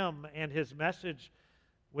evaluate him and his message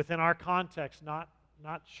within our context, not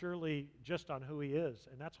surely just on who he is,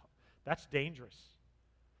 and that's dangerous.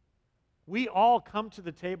 We all come to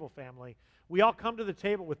the table, family. We all come to the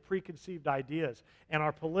table with preconceived ideas, and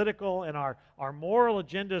our political and our moral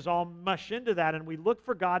agendas all mush into that, and we look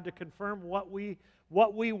for God to confirm what we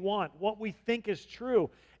want, what we think is true,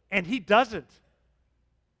 and he doesn't.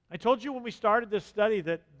 I told you when we started this study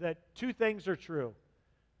that two things are true.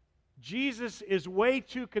 Jesus is way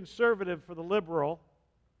too conservative for the liberal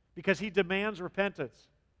because he demands repentance.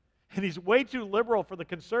 And he's way too liberal for the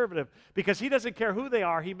conservative because he doesn't care who they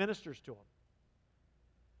are, he ministers to them.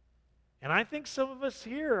 And I think some of us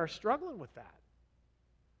here are struggling with that.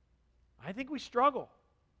 I think we struggle.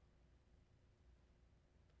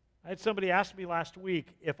 I had somebody ask me last week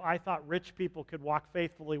if I thought rich people could walk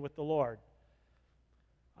faithfully with the Lord.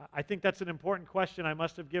 I think that's an important question. I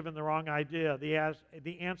must have given the wrong idea.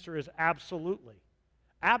 The answer is absolutely.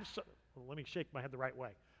 Let me shake my head the right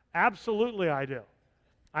way. Absolutely I do.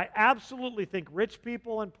 I absolutely think rich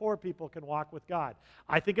people and poor people can walk with God.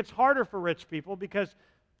 I think it's harder for rich people because,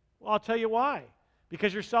 well, I'll tell you why.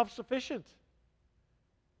 Because you're self-sufficient.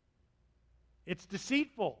 It's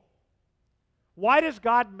deceitful. Why does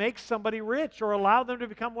God make somebody rich or allow them to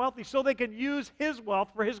become wealthy? So they can use His wealth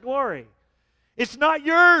for His glory. It's not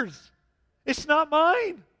yours. It's not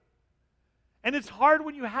mine. And it's hard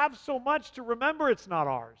when you have so much to remember it's not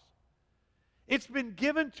ours. It's been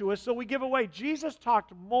given to us, so we give away. Jesus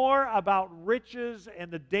talked more about riches and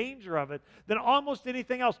the danger of it than almost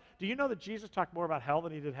anything else. Do you know that Jesus talked more about hell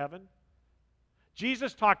than He did heaven?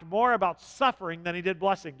 Jesus talked more about suffering than He did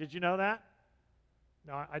blessing. Did you know that?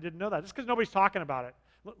 No, I didn't know that. Just because nobody's talking about it.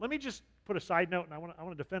 Let me just put a side note, and I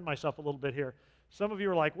want to defend myself a little bit here. Some of you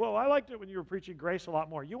are like, well, I liked it when you were preaching grace a lot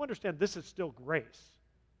more. You understand this is still grace.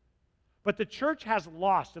 But the church has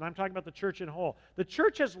lost, and I'm talking about the church in whole, the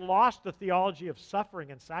church has lost the theology of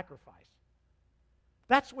suffering and sacrifice.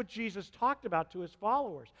 That's what Jesus talked about to His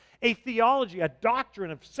followers. A theology, a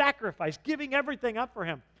doctrine of sacrifice, giving everything up for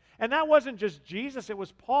Him. And that wasn't just Jesus, it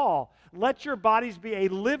was Paul. Let your bodies be a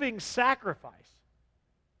living sacrifice.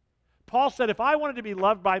 Paul said, if I wanted to be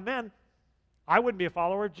loved by men, I wouldn't be a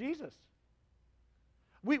follower of Jesus.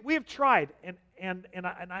 We have tried, and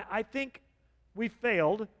I think we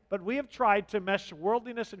failed, but we have tried to mesh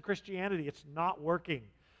worldliness and Christianity. It's not working.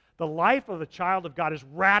 The life of a child of God is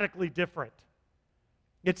radically different.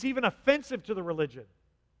 It's even offensive to the religion.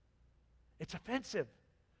 It's offensive.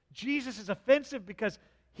 Jesus is offensive because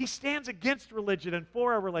He stands against religion and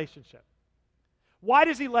for a relationship. Why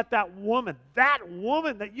does He let that woman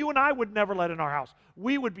that you and I would never let in our house?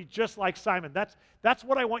 We would be just like Simon. That's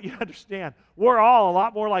what I want you to understand. We're all a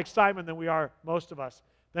lot more like Simon than we are, most of us,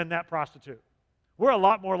 than that prostitute. We're a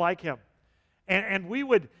lot more like him. And we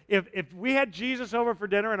would, if we had Jesus over for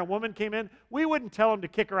dinner and a woman came in, we wouldn't tell him to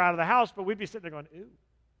kick her out of the house, but we'd be sitting there going, ooh,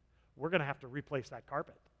 we're going to have to replace that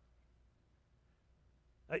carpet.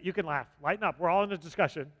 You can laugh. Lighten up. We're all in this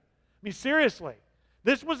discussion. I mean, seriously.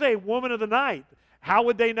 This was a woman of the night. How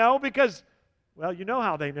would they know? Because, well, you know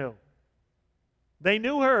how they knew. They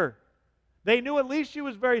knew her. They knew at least she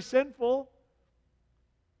was very sinful.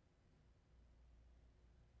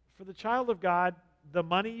 For the child of God, the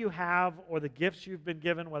money you have or the gifts you've been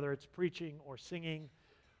given, whether it's preaching or singing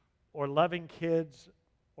or loving kids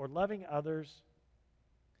or loving others,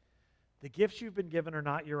 the gifts you've been given are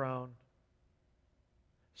not your own.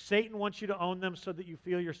 Satan wants you to own them so that you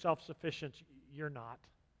feel you're self-sufficient. You're not.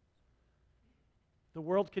 The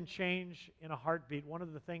world can change in a heartbeat. One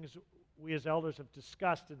of the things we as elders have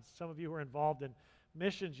discussed, and some of you who are involved in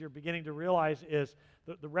missions, you're beginning to realize is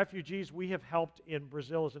the refugees we have helped in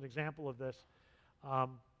Brazil is an example of this.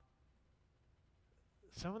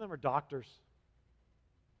 Some of them are doctors.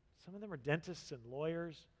 Some of them are dentists and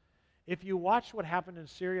lawyers. If you watch what happened in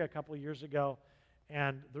Syria a couple of years ago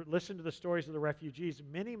and listen to the stories of the refugees,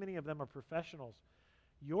 many, many of them are professionals.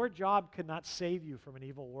 Your job cannot save you from an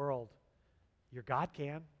evil world. Your God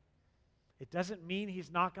can. It doesn't mean He's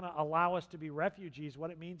not going to allow us to be refugees. What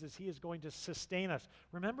it means is He is going to sustain us.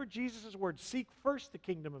 Remember Jesus' word, seek first the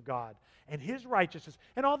kingdom of God and His righteousness,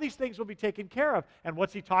 and all these things will be taken care of. And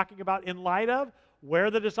what's He talking about in light of? Where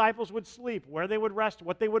the disciples would sleep, where they would rest,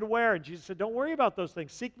 what they would wear. And Jesus said, don't worry about those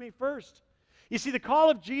things. Seek me first. You see, the call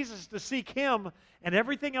of Jesus is to seek Him, and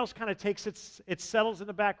everything else kind of it settles in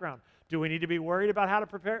the background. Do we need to be worried about how to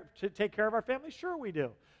prepare to take care of our family? Sure we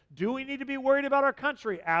do. Do we need to be worried about our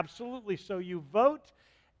country? Absolutely. So you vote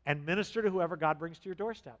and minister to whoever God brings to your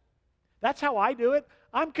doorstep. That's how I do it.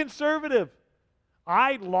 I'm conservative.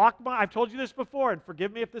 I've told you this before, and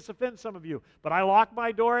forgive me if this offends some of you, but I lock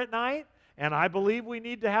my door at night, and I believe we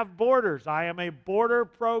need to have borders. I am a border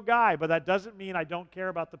pro guy, but that doesn't mean I don't care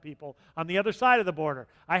about the people on the other side of the border.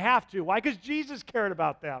 I have to. Why? Because Jesus cared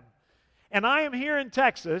about them. And I am here in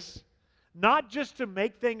Texas, not just to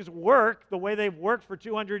make things work the way they've worked for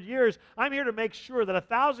 200 years. I'm here to make sure that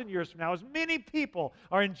 1,000 years from now, as many people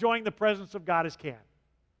are enjoying the presence of God as can.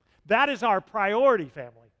 That is our priority,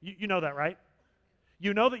 family. You know that, right?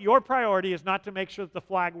 You know that your priority is not to make sure that the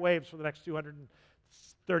flag waves for the next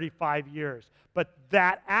 235 years, but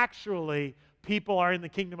that actually people are in the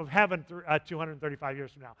kingdom of heaven 235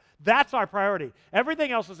 years from now. That's our priority.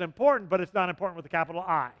 Everything else is important, but it's not important with a capital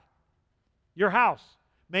I. Your house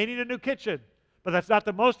may need a new kitchen, but that's not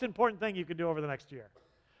the most important thing you can do over the next year.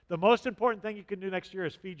 The most important thing you can do next year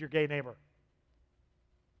is feed your gay neighbor.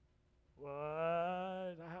 What?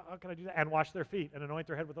 How can I do that? And wash their feet and anoint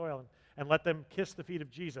their head with oil and let them kiss the feet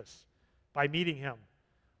of Jesus by meeting Him.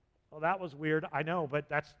 Well, that was weird, I know, but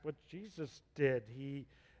that's what Jesus did.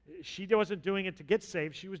 She wasn't doing it to get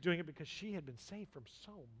saved. She was doing it because she had been saved from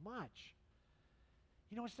so much.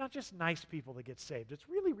 You know, it's not just nice people that get saved. It's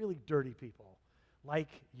really, really dirty people like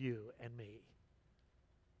you and me.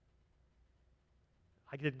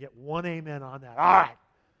 I didn't get one amen on that. All right.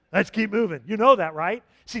 Let's keep moving. You know that, right?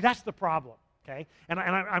 See, that's the problem, okay? And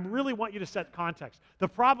I really want you to set context. The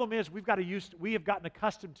problem is we have gotten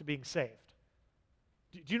accustomed to being saved.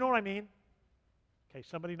 Do you know what I mean? Okay,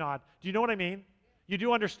 somebody nod. Do you know what I mean? You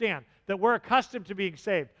do understand that we're accustomed to being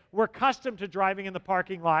saved. We're accustomed to driving in the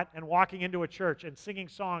parking lot and walking into a church and singing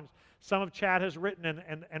songs some of Chad has written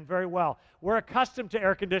and very well. We're accustomed to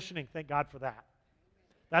air conditioning. Thank God for that.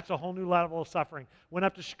 That's a whole new level of suffering. Went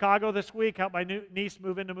up to Chicago this week, helped my niece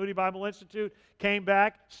move into Moody Bible Institute, came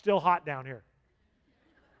back, still hot down here.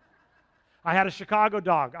 I had a Chicago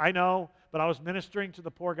dog, I know, but I was ministering to the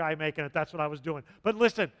poor guy making it. That's what I was doing. But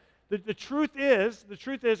listen, the truth is,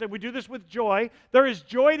 and we do this with joy, there is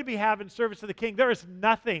joy to be had in service to the King. There is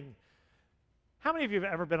nothing. How many of you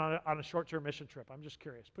have ever been on a short-term mission trip? I'm just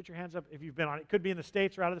curious. Put your hands up if you've been on it. It could be in the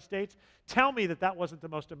States or out of the States. Tell me that wasn't the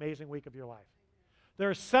most amazing week of your life. There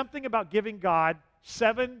is something about giving God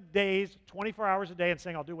 7 days, 24 hours a day and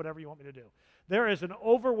saying, I'll do whatever you want me to do. There is an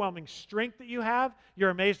overwhelming strength that you have. You're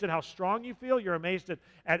amazed at how strong you feel. You're amazed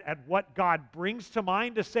at what God brings to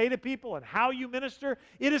mind to say to people and how you minister.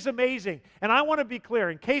 It is amazing. And I want to be clear,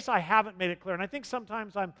 in case I haven't made it clear, and I think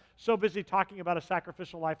sometimes I'm so busy talking about a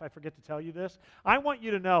sacrificial life, I forget to tell you this. I want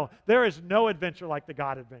you to know there is no adventure like the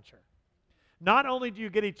God adventure. Not only do you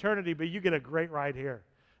get eternity, but you get a great ride here.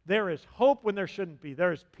 There is hope when there shouldn't be.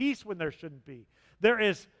 There is peace when there shouldn't be.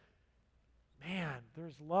 There's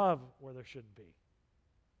love where there shouldn't be.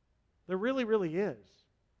 There really, really is.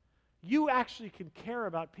 You actually can care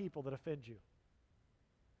about people that offend you.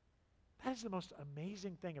 That is the most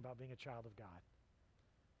amazing thing about being a child of God.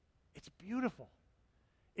 It's beautiful.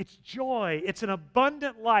 It's joy. It's an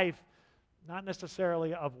abundant life, not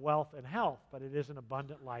necessarily of wealth and health, but it is an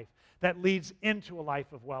abundant life that leads into a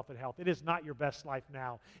life of wealth and health. It is not your best life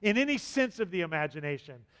now. In any sense of the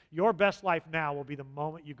imagination, your best life now will be the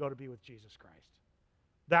moment you go to be with Jesus Christ.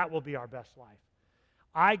 That will be our best life.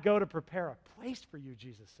 I go to prepare a place for you,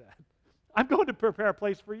 Jesus said. I'm going to prepare a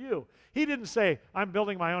place for you. He didn't say, I'm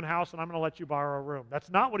building my own house and I'm going to let you borrow a room. That's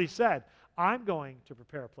not what he said. I'm going to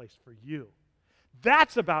prepare a place for you.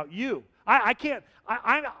 That's about you. I'm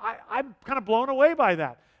kind of blown away by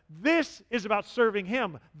that. This is about serving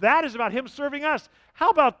him. That is about him serving us. How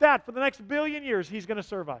about that? For the next 1 billion years, he's going to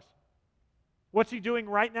serve us. What's he doing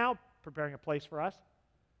right now? Preparing a place for us.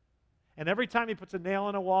 And every time he puts a nail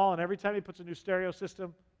in a wall, and every time he puts a new stereo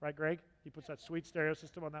system, right, Greg? He puts that sweet stereo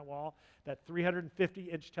system on that wall, that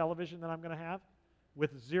 350-inch television that I'm going to have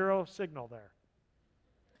with 0 signal there.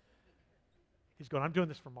 He's going, I'm doing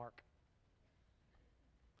this for Mark.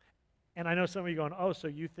 And I know some of you going, oh, so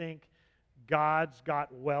you think God's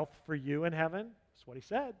got wealth for you in heaven? That's what he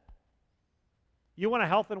said. You want a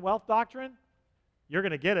health and wealth doctrine? You're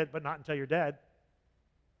going to get it, but not until you're dead.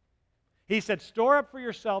 He said, store up for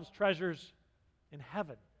yourselves treasures in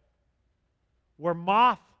heaven, where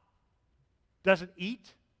moth doesn't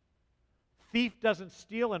eat, thief doesn't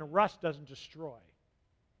steal, and rust doesn't destroy.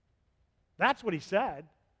 That's what he said.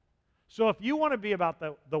 So if you want to be about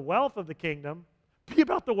the wealth of the kingdom, be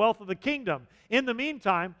about the wealth of the kingdom. In the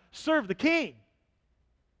meantime, serve the king.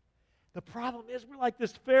 The problem is we're like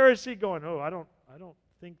this Pharisee going, I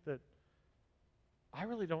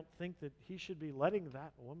really don't think that he should be letting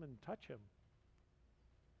that woman touch him.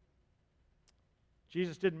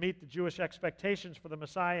 Jesus didn't meet the Jewish expectations for the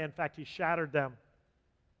Messiah. In fact, he shattered them.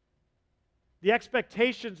 The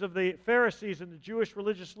expectations of the Pharisees and the Jewish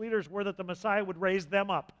religious leaders were that the Messiah would raise them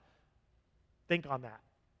up. Think on that.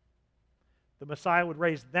 The Messiah would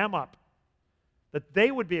raise them up, that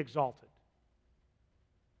they would be exalted,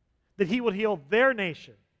 that he would heal their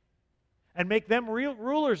nation and make them real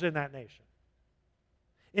rulers in that nation.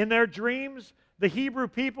 In their dreams, the Hebrew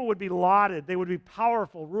people would be lauded. They would be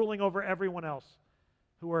powerful, ruling over everyone else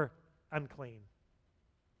who were unclean.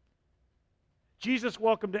 Jesus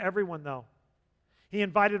welcomed everyone, though. He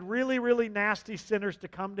invited really, really nasty sinners to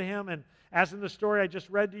come to him, and as in the story I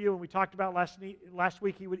just read to you and we talked about last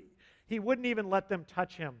week, he wouldn't even let them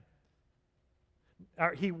touch him.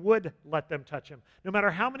 Or he would let them touch him. No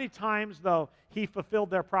matter how many times, though, he fulfilled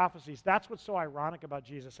their prophecies. That's what's so ironic about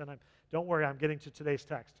Jesus. And don't worry, I'm getting to today's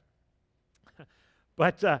text.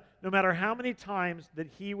 But no matter how many times that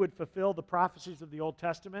he would fulfill the prophecies of the Old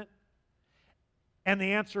Testament, and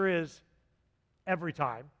the answer is every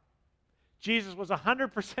time. Jesus was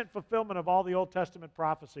 100% fulfillment of all the Old Testament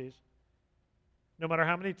prophecies. No matter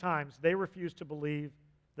how many times, they refused to believe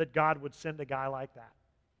that God would send a guy like that.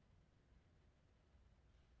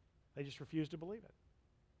 They just refused to believe it.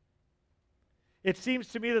 It seems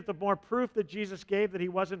to me that the more proof that Jesus gave that he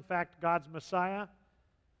was in fact God's Messiah,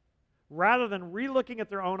 rather than relooking at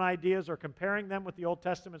their own ideas or comparing them with the Old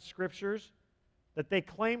Testament scriptures, that they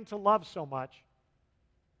claimed to love so much,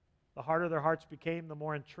 the harder their hearts became, the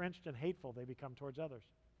more entrenched and hateful they become towards others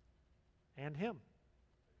and Him.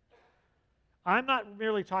 I'm not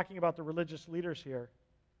merely talking about the religious leaders here,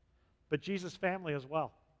 but Jesus' family as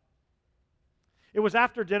well. It was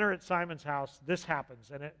after dinner at Simon's house, this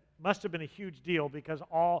happens, and it must have been a huge deal because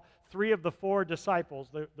all three of the four disciples,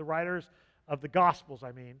 the writers of the Gospels,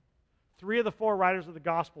 three of the four writers of the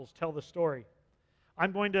Gospels tell the story.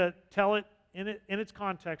 I'm going to tell it in its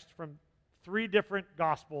context from three different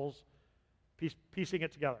Gospels, piecing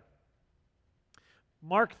it together.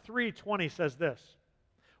 Mark 3:20 says this: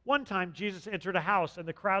 "One time Jesus entered a house and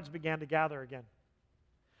the crowds began to gather again.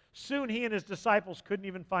 Soon he and his disciples couldn't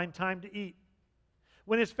even find time to eat.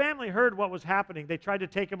 When his family heard what was happening, they tried to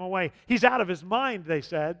take him away. 'He's out of his mind,' they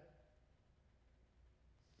said."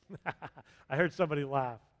 I heard somebody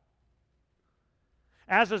laugh.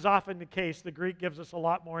 As is often the case, the Greek gives us a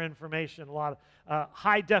lot more information, a lot of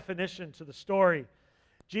high definition to the story.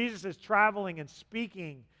 Jesus is traveling and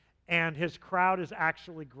speaking, and his crowd is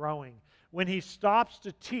actually growing. When he stops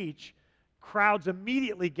to teach, crowds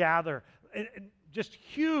immediately gather. Just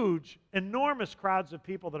huge, enormous crowds of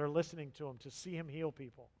people that are listening to him to see him heal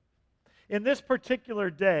people. In this particular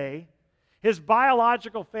day, his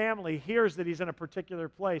biological family hears that he's in a particular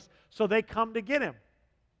place, so they come to get him.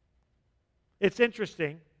 It's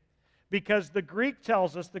interesting because the Greek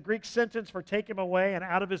tells us, the Greek sentence for take him away and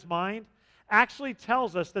out of his mind, actually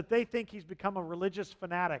tells us that they think he's become a religious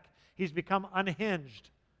fanatic. He's become unhinged.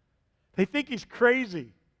 They think he's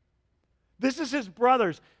crazy. This is his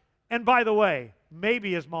brothers. And by the way,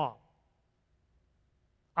 maybe his mom.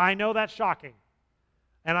 I know that's shocking.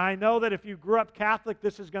 And I know that if you grew up Catholic,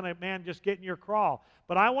 this is going to, just get in your crawl.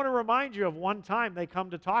 But I want to remind you of one time they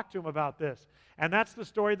come to talk to him about this. And that's the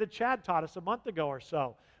story that Chad taught us a month ago or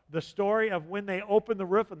so. The story of when they open the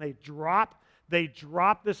roof and they drop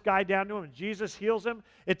this guy down to him and Jesus heals him.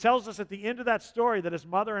 It tells us at the end of that story that his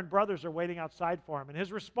mother and brothers are waiting outside for him. And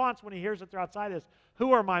his response when he hears that they're outside is,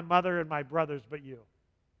 "Who are my mother and my brothers but you?" Do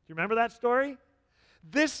you remember that story?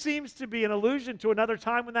 This seems to be an allusion to another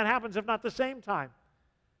time when that happens, if not the same time.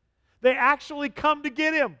 They actually come to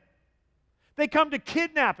get him. They come to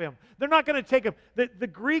kidnap him. They're not going to take him. The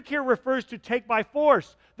Greek here refers to take by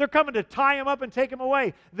force. They're coming to tie him up and take him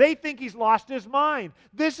away. They think he's lost his mind.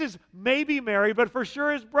 This is maybe Mary, but for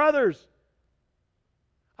sure his brothers.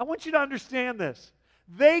 I want you to understand this.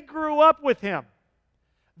 They grew up with him.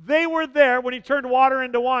 They were there when he turned water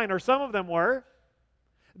into wine, or some of them were.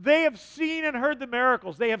 They have seen and heard the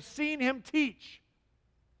miracles. They have seen him teach.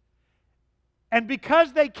 And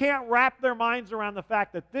because they can't wrap their minds around the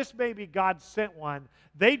fact that this may be God sent one,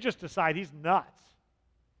 they just decide he's nuts.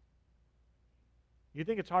 You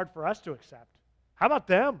think it's hard for us to accept? How about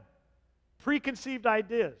them? Preconceived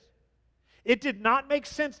ideas. It did not make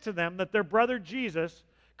sense to them that their brother Jesus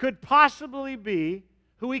could possibly be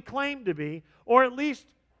who he claimed to be, or at least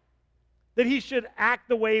that he should act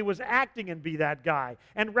the way he was acting and be that guy.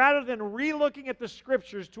 And rather than re-looking at the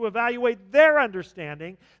Scriptures to evaluate their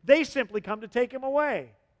understanding, they simply come to take him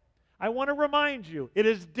away. I want to remind you, it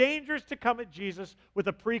is dangerous to come at Jesus with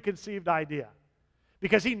a preconceived idea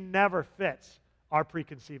because he never fits our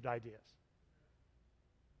preconceived ideas.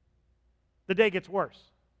 The day gets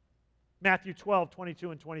worse. Matthew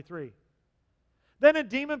 12:22 and 23. Then a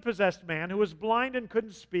demon-possessed man who was blind and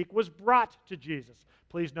couldn't speak was brought to Jesus.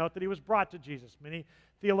 Please note that he was brought to Jesus. Many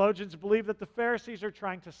theologians believe that the Pharisees are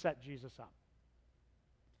trying to set Jesus up.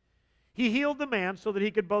 He healed the man so that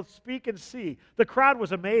he could both speak and see. The crowd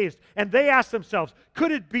was amazed, and they asked themselves,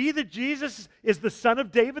 could it be that Jesus is the son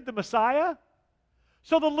of David, the Messiah?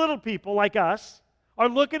 So the little people like us are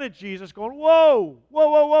looking at Jesus going, whoa, whoa,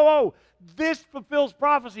 whoa, whoa, whoa. This fulfills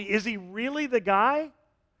prophecy. Is he really the guy?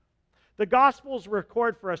 The Gospels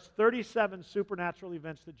record for us 37 supernatural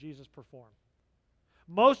events that Jesus performed.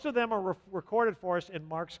 Most of them are recorded for us in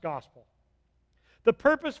Mark's Gospel. The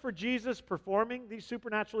purpose for Jesus performing these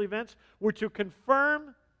supernatural events were to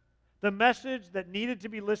confirm the message that needed to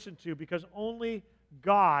be listened to because only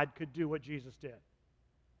God could do what Jesus did.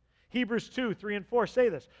 Hebrews 2:3 and 4 say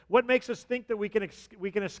this. What makes us think that we can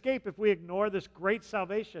escape if we ignore this great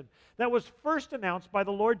salvation that was first announced by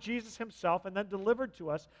the Lord Jesus himself and then delivered to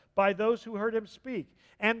us by those who heard him speak?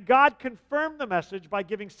 And God confirmed the message by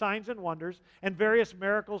giving signs and wonders and various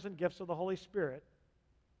miracles and gifts of the Holy Spirit.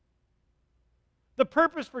 The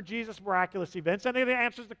purpose for Jesus' miraculous events, and it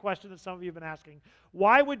answers the question that some of you have been asking.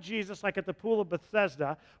 Why would Jesus, like at the pool of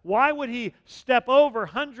Bethesda, why would he step over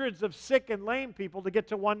hundreds of sick and lame people to get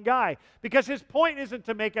to one guy? Because his point isn't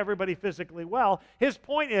to make everybody physically well. His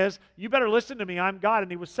point is, you better listen to me, I'm God.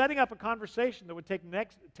 And he was setting up a conversation that would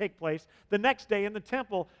take place the next day in the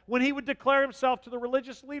temple when he would declare himself to the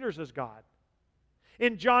religious leaders as God.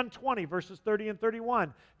 In John 20, verses 30 and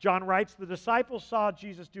 31, John writes, the disciples saw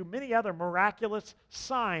Jesus do many other miraculous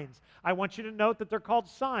signs. I want you to note that they're called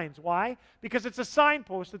signs. Why? Because it's a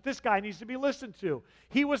signpost that this guy needs to be listened to.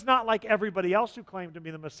 He was not like everybody else who claimed to be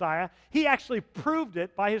the Messiah. He actually proved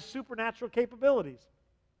it by his supernatural capabilities.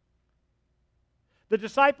 The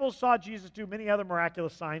disciples saw Jesus do many other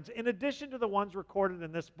miraculous signs in addition to the ones recorded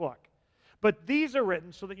in this book. But these are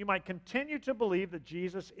written so that you might continue to believe that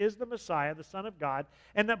Jesus is the Messiah, the Son of God,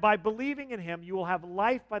 and that by believing in him you will have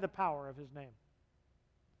life by the power of his name.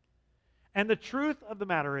 And the truth of the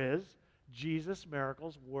matter is, Jesus'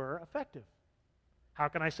 miracles were effective. How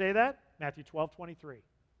can I say that? Matthew 12:23,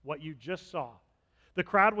 what you just saw. The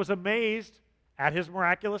crowd was amazed at his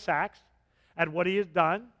miraculous acts, at what he had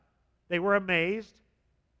done. They were amazed.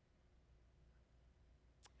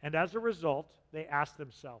 And as a result, they asked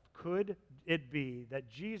themselves, could it be that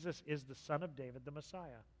Jesus is the Son of David, the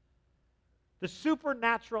Messiah? The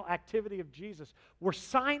supernatural activity of Jesus were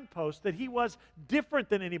signposts that he was different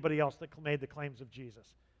than anybody else that made the claims of Jesus.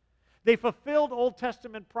 They fulfilled Old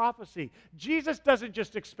Testament prophecy. Jesus doesn't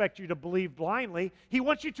just expect you to believe blindly. He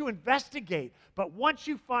wants you to investigate. But once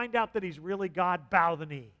you find out that he's really God, bow the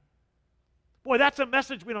knee. Boy, that's a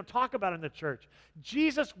message we don't talk about in the church.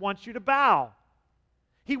 Jesus wants you to bow.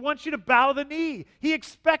 He wants you to bow the knee. He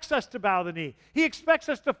expects us to bow the knee. He expects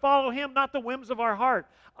us to follow him, not the whims of our heart.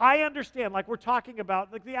 I understand, like we're talking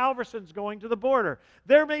about, like the Alversons going to the border.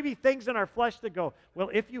 There may be things in our flesh that go,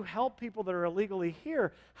 well, if you help people that are illegally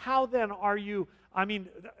here, how then are you,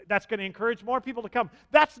 that's going to encourage more people to come.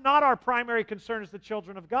 That's not our primary concern as the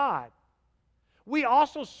children of God. We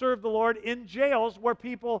also serve the Lord in jails where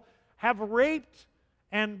people have raped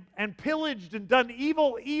and pillaged and done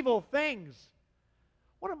evil things.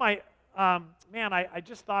 One of my, I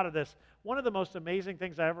just thought of this. One of the most amazing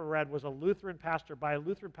things I ever read was a Lutheran pastor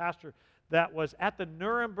that was at the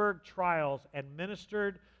Nuremberg trials and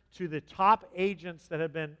ministered to the top agents that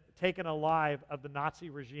had been taken alive of the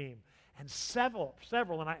Nazi regime. And several,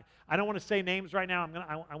 and I don't want to say names right now.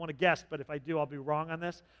 I want to guess, but if I do, I'll be wrong on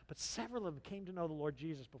this. But several of them came to know the Lord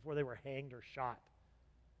Jesus before they were hanged or shot.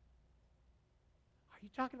 Are you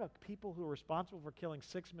talking about people who are responsible for killing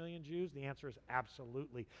 6 million Jews? The answer is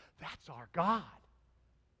absolutely. That's our God.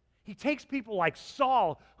 He takes people like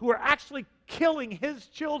Saul, who are actually killing his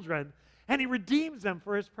children, and he redeems them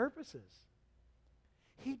for his purposes.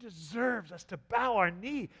 He deserves us to bow our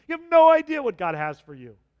knee. You have no idea what God has for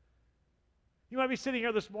you. You might be sitting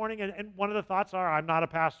here this morning, and one of the thoughts are, I'm not a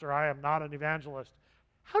pastor, I am not an evangelist.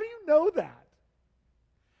 How do you know that?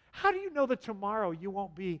 How do you know that tomorrow you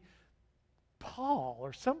won't be Paul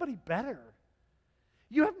or somebody better?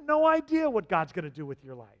 You have no idea what God's going to do with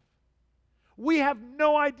your life. We have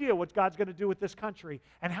no idea what God's going to do with this country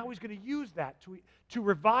and how he's going to use that to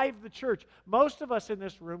revive the church. Most of us in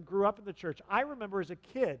this room grew up in the church. I remember as a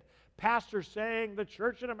kid, pastors saying the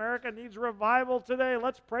church in America needs revival today.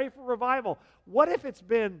 Let's pray for revival. What if it's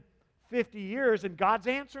been 50 years and God's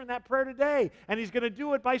answering that prayer today and he's going to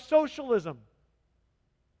do it by socialism?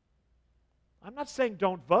 I'm not saying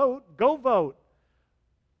don't vote. Go vote.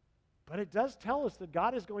 But it does tell us that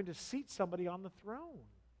God is going to seat somebody on the throne.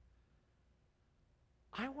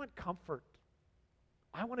 I want comfort.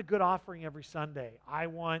 I want a good offering every Sunday. I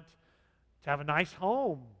want to have a nice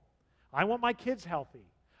home. I want my kids healthy.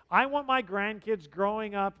 I want my grandkids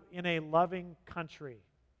growing up in a loving country.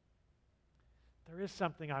 There is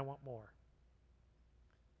something I want more.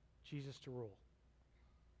 Jesus to rule.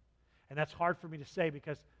 And that's hard for me to say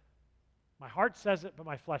because my heart says it, but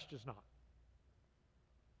my flesh does not.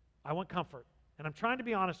 I want comfort. And I'm trying to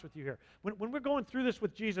be honest with you here. When we're going through this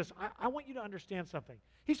with Jesus, I want you to understand something.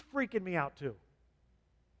 He's freaking me out too.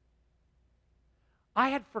 I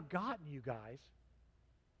had forgotten, you guys,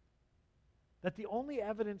 that the only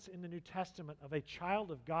evidence in the New Testament of a child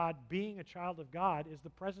of God being a child of God is the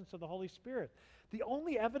presence of the Holy Spirit. The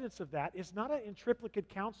only evidence of that is not an intricate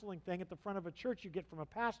counseling thing at the front of a church you get from a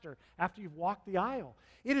pastor after you've walked the aisle.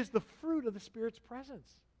 It is the fruit of the Spirit's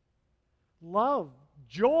presence. Love,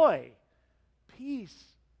 joy, peace,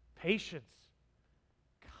 patience,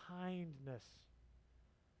 kindness.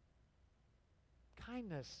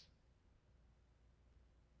 Kindness.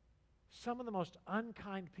 Some of the most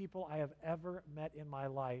unkind people I have ever met in my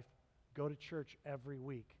life go to church every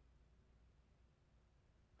week.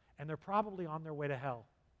 and they're probably on their way to hell.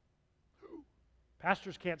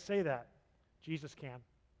 Pastors can't say that. Jesus can.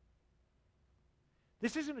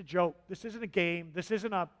 This isn't a joke. This isn't a game. This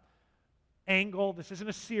isn't a angle. This isn't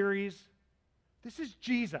a series. This is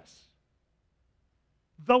Jesus.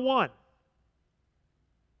 The one.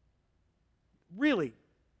 Really.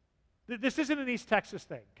 This isn't an East Texas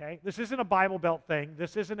thing, okay? This isn't a Bible Belt thing.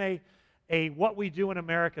 This isn't a what we do in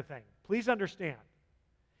America thing. Please understand.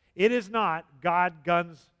 It is not God,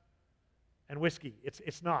 guns, and whiskey.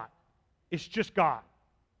 It's not. It's just God.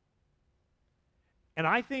 And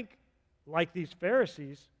I think, like these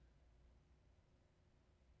Pharisees,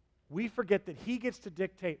 we forget that He gets to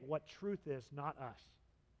dictate what truth is, not us.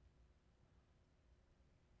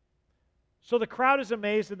 So the crowd is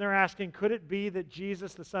amazed and they're asking, could it be that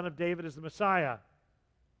Jesus, the son of David, is the Messiah?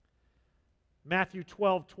 Matthew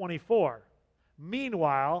 12:24.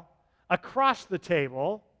 Meanwhile, across the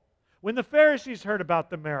table, when the Pharisees heard about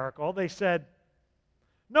the miracle, they said,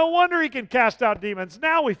 no wonder he can cast out demons.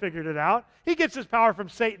 Now we figured it out. He gets his power from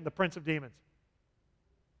Satan, the prince of demons.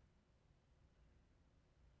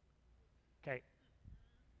 Okay.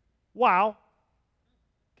 Wow.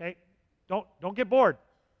 Okay. Don't get bored.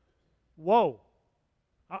 Whoa.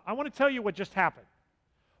 I want to tell you what just happened.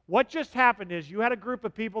 What just happened is you had a group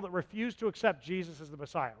of people that refused to accept Jesus as the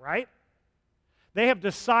Messiah, right? They have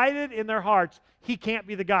decided in their hearts he can't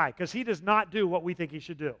be the guy because he does not do what we think he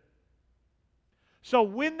should do. So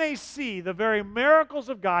when they see the very miracles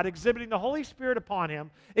of God exhibiting the Holy Spirit upon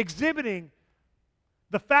him, exhibiting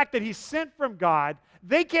the fact that he's sent from God,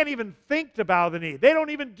 they can't even think to bow the knee. They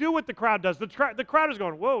don't even do what the crowd does. The crowd is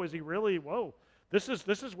going, whoa, is he really? Whoa, this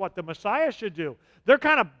is what the Messiah should do. They're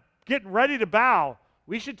kind of getting ready to bow.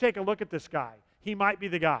 We should take a look at this guy. He might be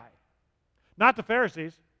the guy. Not the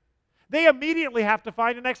Pharisees. They immediately have to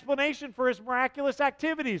find an explanation for his miraculous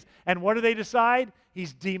activities. And what do they decide?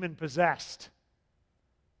 He's demon-possessed.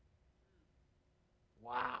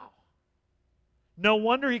 Wow. No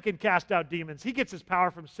wonder he can cast out demons. He gets his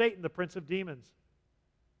power from Satan, the prince of demons.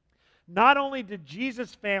 Not only did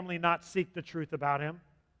Jesus' family not seek the truth about him,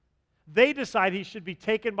 they decide he should be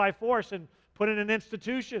taken by force and put in an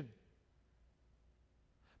institution.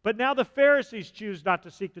 But now the Pharisees choose not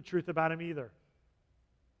to seek the truth about him either.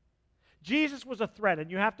 Jesus was a threat,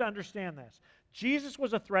 and you have to understand this. Jesus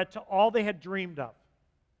was a threat to all they had dreamed of.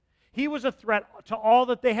 He was a threat to all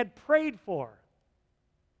that they had prayed for,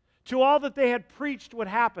 to all that they had preached would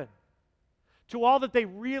happen, to all that they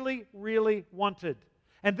really, really wanted.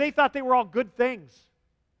 And they thought they were all good things.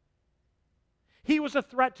 He was a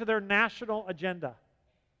threat to their national agenda.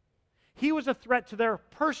 He was a threat to their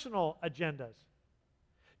personal agendas.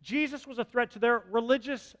 Jesus was a threat to their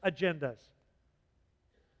religious agendas.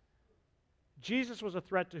 Jesus was a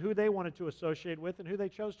threat to who they wanted to associate with and who they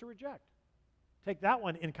chose to reject. Take that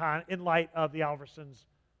one in light of the Alversons'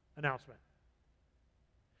 announcement.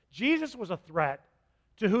 Jesus was a threat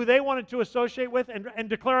to who they wanted to associate with and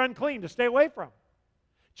declare unclean, to stay away from.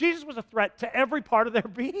 Jesus was a threat to every part of their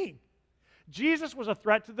being. Jesus was a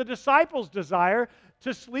threat to the disciples' desire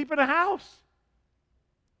to sleep in a house.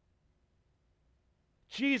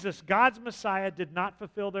 Jesus, God's Messiah, did not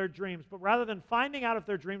fulfill their dreams, but rather than finding out if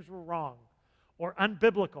their dreams were wrong or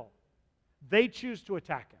unbiblical, they choose to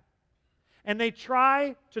attack him. And they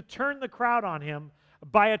try to turn the crowd on him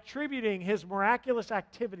by attributing his miraculous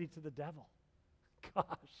activity to the devil. Gosh,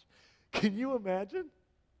 can you imagine?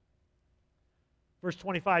 Verse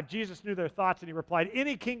 25, Jesus knew their thoughts and he replied,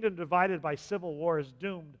 any kingdom divided by civil war is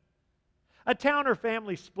doomed. A town or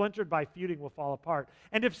family splintered by feuding will fall apart.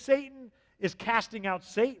 And if Satan is casting out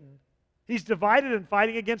Satan, he's divided and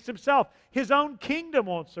fighting against himself. His own kingdom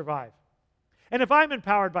won't survive. And if I'm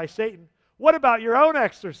empowered by Satan, what about your own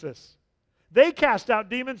exorcists? They cast out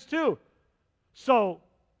demons too. So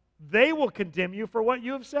they will condemn you for what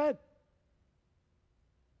you have said.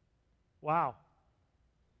 Wow.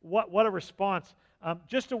 What a response.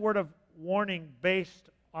 Just a word of warning based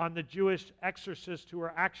on the Jewish exorcists who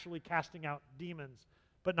are actually casting out demons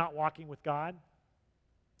but not walking with God.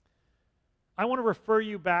 I want to refer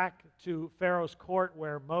you back to Pharaoh's court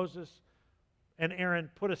where Moses and Aaron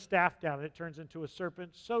put a staff down and it turns into a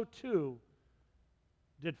serpent. So too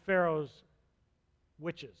did Pharaoh's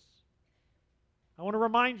witches. I want to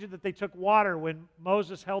remind you that they took water when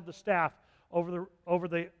Moses held the staff over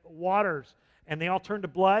the waters and they all turned to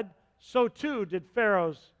blood. So too did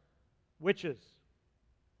Pharaoh's witches.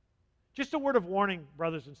 Just a word of warning,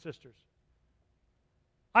 brothers and sisters.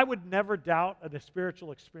 I would never doubt a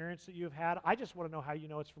spiritual experience that you've had. I just want to know how you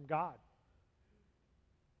know it's from God.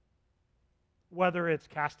 Whether it's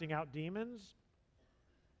casting out demons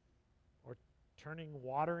or turning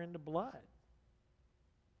water into blood.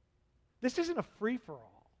 This isn't a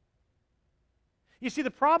free-for-all. You see,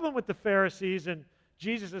 the problem with the Pharisees and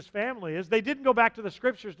Jesus' family is they didn't go back to the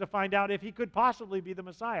Scriptures to find out if he could possibly be the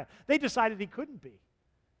Messiah. They decided he couldn't be.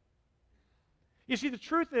 You see, the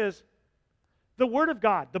truth is, the Word of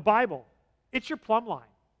God, the Bible, it's your plumb line.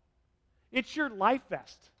 It's your life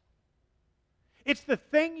vest. It's the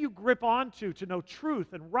thing you grip onto to know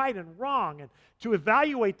truth and right and wrong and to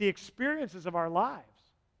evaluate the experiences of our lives.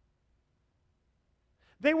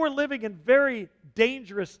 They were living in very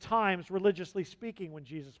dangerous times, religiously speaking, when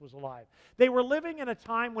Jesus was alive. They were living in a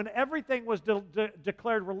time when everything was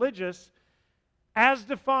declared religious as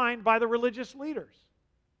defined by the religious leaders.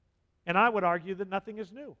 And I would argue that nothing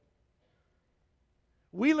is new.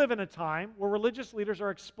 We live in a time where religious leaders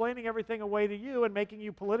are explaining everything away to you and making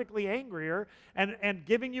you politically angrier and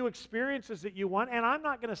giving you experiences that you want. And I'm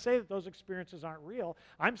not going to say that those experiences aren't real.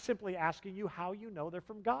 I'm simply asking you how you know they're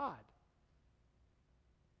from God.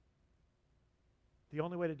 The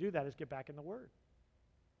only way to do that is get back in the Word.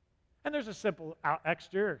 And there's a simple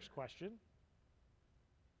exterior question.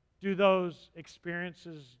 Do those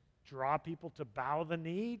experiences draw people to bow the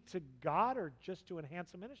knee to God or just to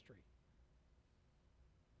enhance a ministry?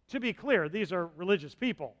 To be clear, these are religious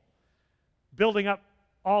people building up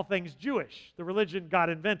all things Jewish, the religion God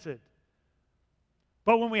invented.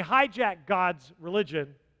 But when we hijack God's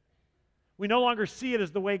religion, we no longer see it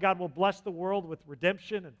as the way God will bless the world with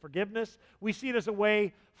redemption and forgiveness. We see it as a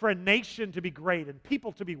way for a nation to be great and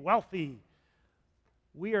people to be wealthy.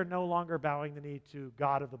 We are no longer bowing the knee to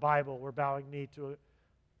God of the Bible. We're bowing the knee to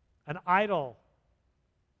an idol.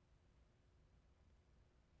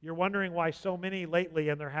 You're wondering why so many lately,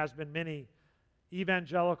 and there has been many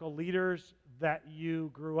evangelical leaders that you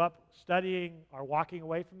grew up studying are walking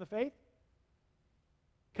away from the faith?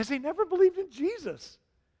 Because they never believed in Jesus.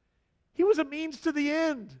 He was a means to the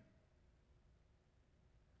end.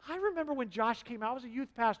 I remember when Josh came out, I was a youth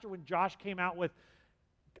pastor when Josh came out with,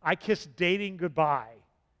 I Kissed Dating Goodbye.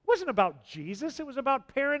 It wasn't about Jesus, it was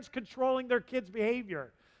about parents controlling their kids'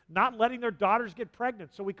 behavior, not letting their daughters get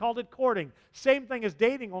pregnant, so we called it courting. Same thing as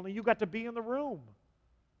dating, only you got to be in the room.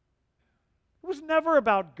 It was never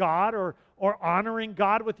about God or honoring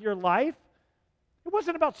God with your life. It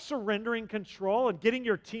wasn't about surrendering control and getting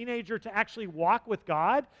your teenager to actually walk with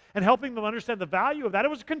God and helping them understand the value of that.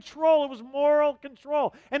 It was control. It was moral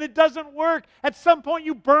control. And it doesn't work. At some point,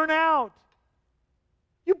 you burn out.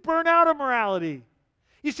 You burn out of morality.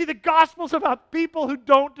 You see, the gospel's about people who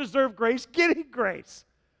don't deserve grace getting grace.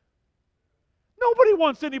 Nobody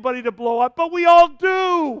wants anybody to blow up, but we all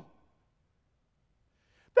do.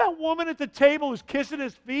 That woman at the table who's kissing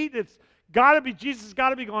his feet, it's got to be, Jesus has got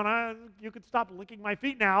to be going, you can stop licking my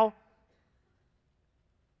feet now.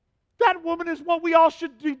 That woman is what we all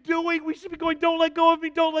should be doing. We should be going, don't let go of me,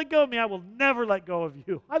 don't let go of me. I will never let go of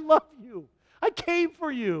you. I love you. I came for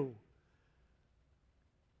you.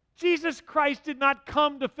 Jesus Christ did not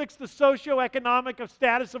come to fix the socioeconomic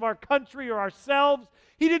status of our country or ourselves.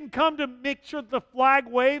 He didn't come to make sure that the flag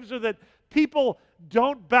waves or that people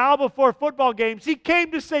don't bow before football games. He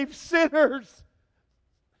came to save sinners.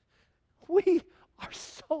 We are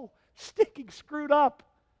so stinking screwed up.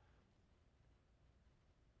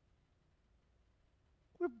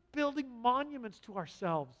 We're building monuments to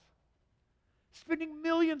ourselves, spending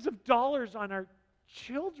millions of dollars on our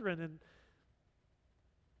children and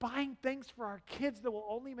buying things for our kids that will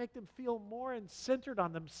only make them feel more and centered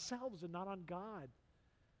on themselves and not on God.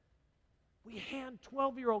 We hand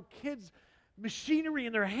 12-year-old kids machinery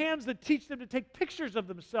in their hands that teach them to take pictures of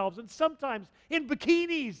themselves, and sometimes in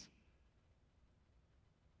bikinis.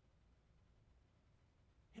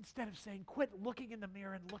 Instead of saying, quit looking in the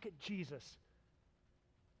mirror and look at Jesus.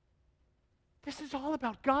 This is all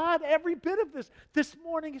about God. Every bit of this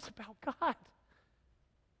morning is about God.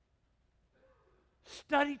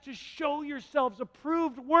 Study to show yourselves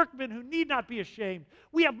approved workmen who need not be ashamed.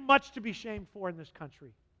 We have much to be shamed for in this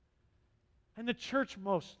country, and the church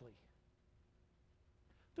mostly.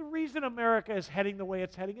 The reason America is heading the way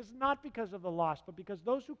it's heading is not because of the lost, but because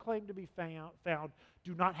those who claim to be found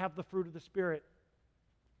do not have the fruit of the Spirit.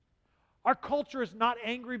 Our culture is not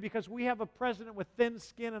angry because we have a president with thin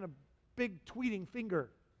skin and a big tweeting finger.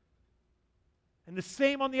 And the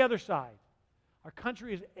same on the other side. Our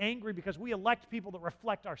country is angry because we elect people that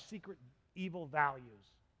reflect our secret evil values.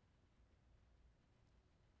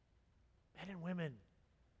 Men and women,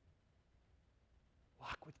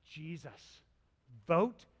 walk with Jesus.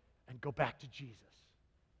 Vote and go back to Jesus.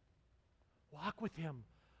 Walk with Him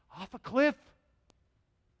off a cliff.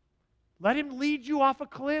 Let Him lead you off a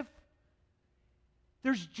cliff.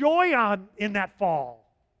 There's joy in that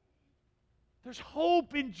fall. There's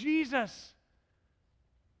hope in Jesus.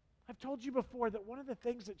 I have told you before that one of the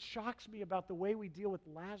things that shocks me about the way we deal with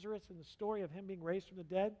Lazarus and the story of him being raised from the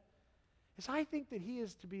dead is I think that he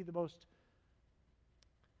is to be he's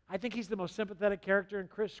the most sympathetic character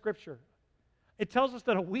in Scripture. It tells us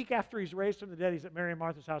that a week after he's raised from the dead, he's at Mary and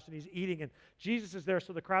Martha's house and he's eating, and Jesus is there,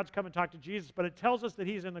 so the crowds come and talk to Jesus, but it tells us that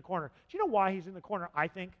he's in the corner. Do you know why he's in the corner, I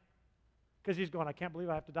think? Because he's going, I can't believe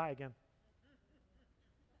I have to die again.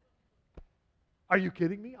 Are you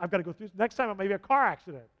kidding me? I've got to go through this. Next time it may be a car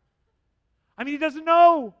accident. I mean, he doesn't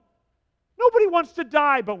know. Nobody wants to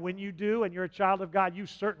die, but when you do and you're a child of God, you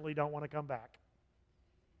certainly don't want to come back.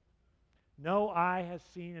 No eye has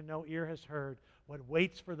seen and no ear has heard what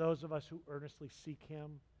waits for those of us who earnestly seek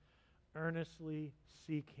him. Earnestly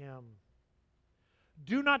seek him.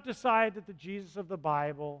 Do not decide that the Jesus of the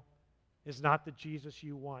Bible is not the Jesus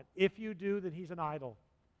you want. If you do, then he's an idol.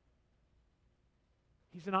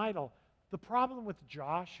 He's an idol. The problem with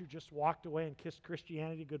Josh, who just walked away and kissed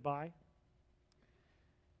Christianity goodbye,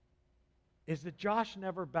 is that Josh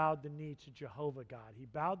never bowed the knee to Jehovah God. He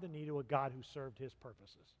bowed the knee to a God who served his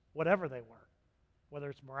purposes, whatever they were, whether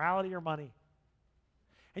it's morality or money.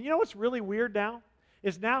 And you know what's really weird now?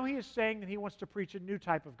 Is now he is saying that he wants to preach a new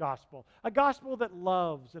type of gospel, a gospel that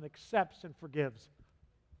loves and accepts and forgives.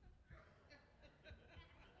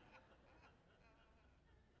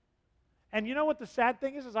 And you know what the sad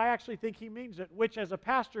thing is I actually think he means it, which as a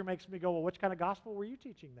pastor makes me go, well, which kind of gospel were you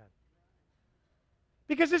teaching then?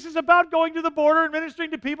 Because this is about going to the border and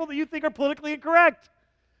ministering to people that you think are politically incorrect.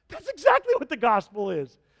 That's exactly what the gospel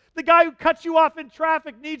is. The guy who cuts you off in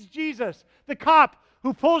traffic needs Jesus. The cop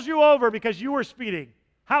who pulls you over because you were speeding.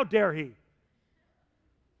 How dare he?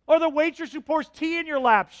 Or the waitress who pours tea in your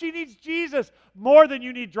lap. She needs Jesus more than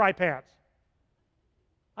you need dry pants.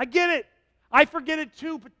 I get it. I forget it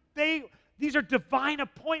too, but these are divine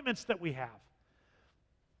appointments that we have.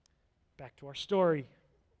 Back to our story.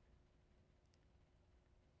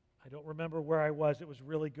 I don't remember where I was. It was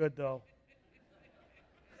really good, though.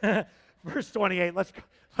 Verse 28. Let's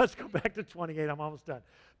go back to 28. I'm almost done.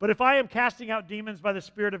 But if I am casting out demons by the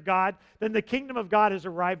Spirit of God, then the kingdom of God has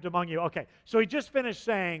arrived among you. Okay, so he just finished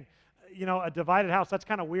saying, a divided house. That's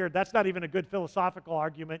kind of weird. That's not even a good philosophical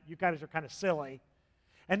argument. You guys are kind of silly.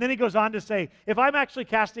 And then he goes on to say, if I'm actually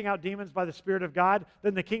casting out demons by the Spirit of God,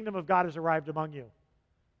 then the kingdom of God has arrived among you.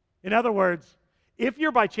 In other words, if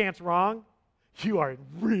you're by chance wrong, you are in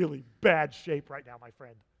really bad shape right now, my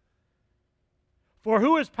friend. For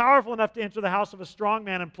who is powerful enough to enter the house of a strong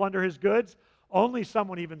man and plunder his goods? Only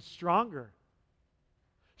someone even stronger.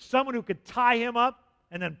 Someone who could tie him up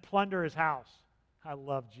and then plunder his house. I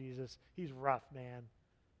love Jesus. He's rough, man.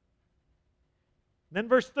 Then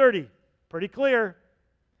verse 30, pretty clear.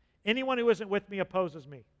 Anyone who isn't with me opposes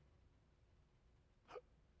me.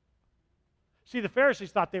 See, the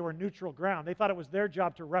Pharisees thought they were neutral ground. They thought it was their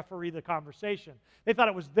job to referee the conversation. They thought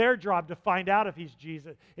it was their job to find out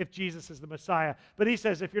if Jesus is the Messiah. But he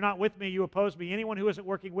says, if you're not with me, you oppose me. Anyone who isn't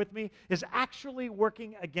working with me is actually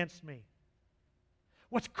working against me.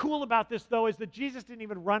 What's cool about this, though, is that Jesus didn't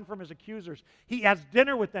even run from his accusers. He has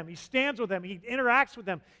dinner with them. He stands with them. He interacts with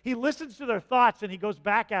them. He listens to their thoughts, and he goes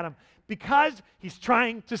back at them because he's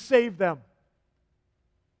trying to save them.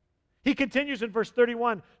 He continues in verse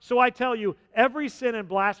 31, so I tell you, every sin and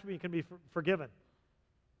blasphemy can be forgiven,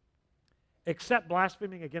 except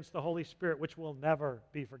blaspheming against the Holy Spirit, which will never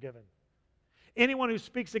be forgiven. Anyone who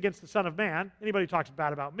speaks against the Son of Man, anybody who talks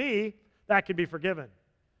bad about me, that can be forgiven.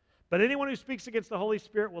 But anyone who speaks against the Holy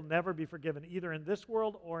Spirit will never be forgiven, either in this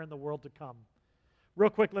world or in the world to come. Real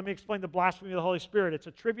quick, let me explain the blasphemy of the Holy Spirit. It's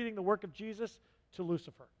attributing the work of Jesus to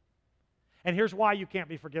Lucifer. And here's why you can't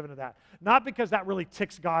be forgiven of that. Not because that really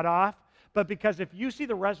ticks God off, but because if you see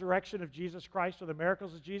the resurrection of Jesus Christ or the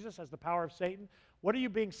miracles of Jesus as the power of Satan, what are you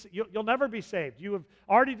being? You'll never be saved. You have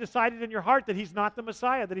already decided in your heart that he's not the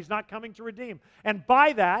Messiah, that he's not coming to redeem. And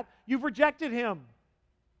by that, you've rejected him.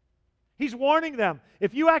 He's warning them.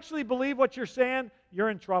 If you actually believe what you're saying, you're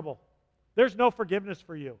in trouble. There's no forgiveness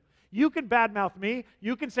for you. You can badmouth me.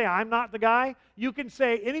 You can say I'm not the guy. You can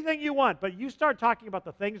say anything you want, but you start talking about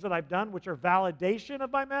the things that I've done, which are validation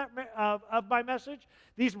of my message,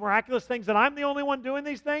 these miraculous things, that I'm the only one doing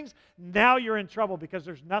these things, now you're in trouble because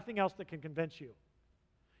there's nothing else that can convince you.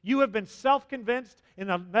 You have been self-convinced in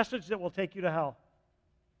a message that will take you to hell.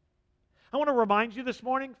 I want to remind you this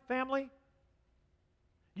morning, family,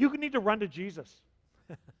 you need to run to Jesus.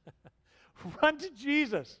 Run to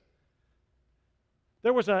Jesus.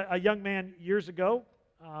 There was a young man years ago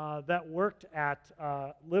that worked at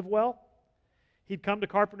Live Well. He'd come to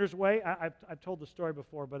Carpenter's Way. I've told the story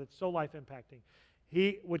before, but it's so life-impacting.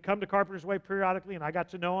 he would come to Carpenter's Way periodically, and I got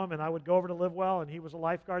to know him, and I would go over to Live Well, and he was a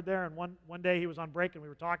lifeguard there. And one day he was on break, and we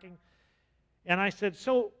were talking. And I said,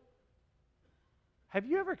 so have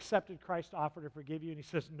you ever accepted Christ's offer to forgive you? And he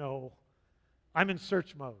says, no. I'm in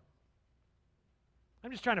search mode.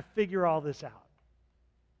 I'm just trying to figure all this out.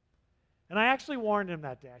 And I actually warned him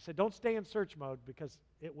that day. I said, don't stay in search mode because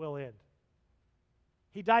it will end.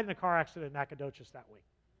 He died in a car accident in Nacogdoches that week.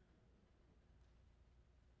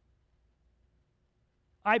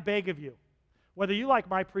 I beg of you, whether you like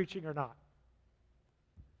my preaching or not,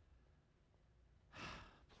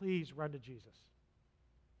 please run to Jesus.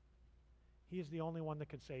 He is the only one that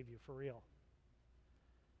can save you for real.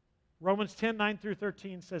 Romans 10, 9 through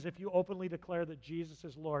 13 says, if you openly declare that Jesus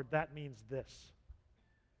is Lord, that means this.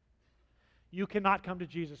 You cannot come to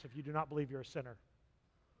Jesus if you do not believe you're a sinner.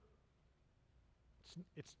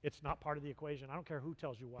 It's not part of the equation. I don't care who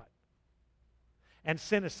tells you what. And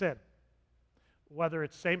sin is sin. Whether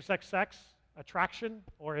it's same-sex sex attraction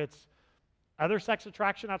or it's other sex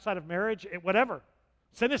attraction outside of marriage, whatever.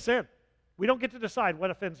 Sin is sin. We don't get to decide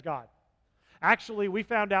what offends God. Actually, we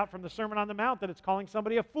found out from the Sermon on the Mount that it's calling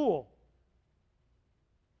somebody a fool.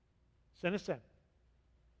 Sin is sin.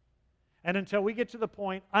 And until we get to the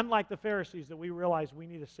point, unlike the Pharisees, that we realize we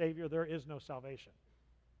need a Savior, there is no salvation.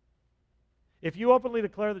 If you openly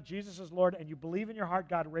declare that Jesus is Lord and you believe in your heart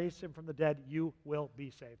God raised him from the dead, you will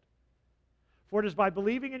be saved. For it is by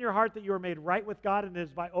believing in your heart that you are made right with God, and it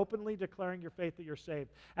is by openly declaring your faith that you're saved.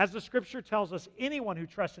 As the Scripture tells us, anyone who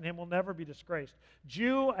trusts in him will never be disgraced.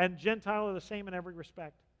 Jew and Gentile are the same in every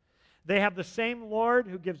respect. They have the same Lord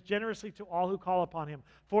who gives generously to all who call upon him.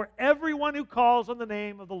 For everyone who calls on the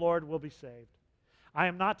name of the Lord will be saved. I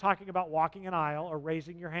am not talking about walking an aisle or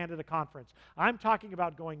raising your hand at a conference. I'm talking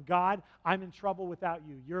about going, God, I'm in trouble without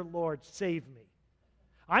you. Your Lord, save me.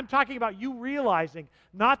 I'm talking about you realizing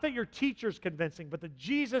not that your teacher's convincing, but that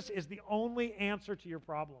Jesus is the only answer to your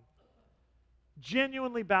problem.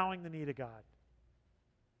 Genuinely bowing the knee to God.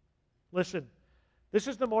 Listen, this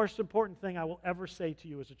is the most important thing I will ever say to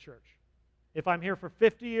you as a church. If I'm here for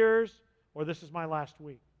 50 years or this is my last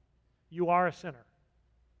week, you are a sinner.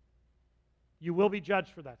 You will be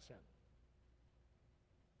judged for that sin.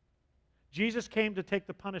 Jesus came to take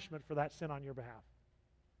the punishment for that sin on your behalf.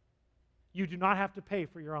 You do not have to pay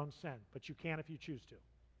for your own sin, but you can if you choose to.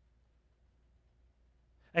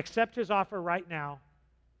 Accept his offer right now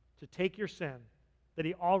to take your sin that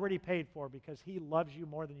he already paid for because he loves you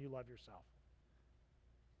more than you love yourself.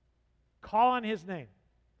 Call on his name.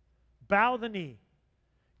 Bow the knee.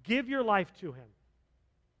 Give your life to him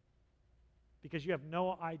because you have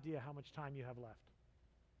no idea how much time you have left.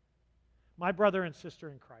 My brother and sister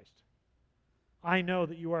in Christ, I know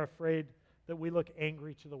that you are afraid that we look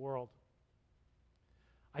angry to the world.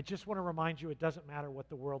 I just want to remind you it doesn't matter what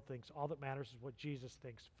the world thinks. All that matters is what Jesus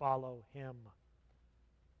thinks. Follow him.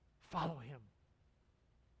 Follow him.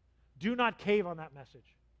 Do not cave on that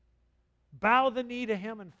message. Bow the knee to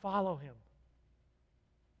him and follow him.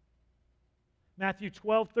 Matthew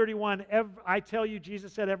 12:31, I tell you,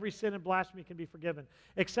 Jesus said, every sin and blasphemy can be forgiven,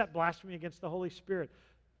 except blasphemy against the Holy Spirit,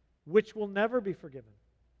 which will never be forgiven.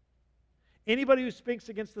 Anybody who speaks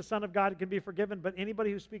against the Son of God can be forgiven, but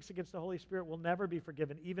anybody who speaks against the Holy Spirit will never be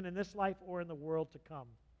forgiven, even in this life or in the world to come.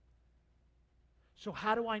 So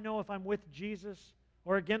how do I know if I'm with Jesus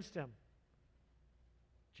or against him?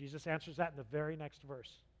 Jesus answers that in the very next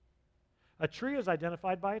verse. A tree is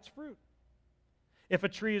identified by its fruit. If a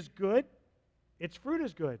tree is good, its fruit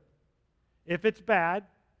is good. If it's bad,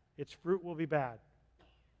 its fruit will be bad.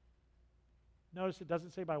 Notice it doesn't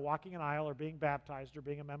say by walking an aisle or being baptized or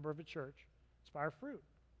being a member of a church. It's by our fruit.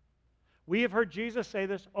 We have heard Jesus say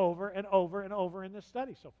this over and over and over in this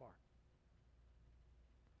study so far.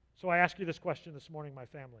 So I ask you this question this morning, my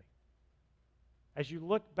family. As you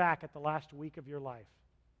look back at the last week of your life,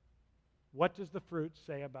 what does the fruit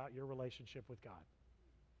say about your relationship with God?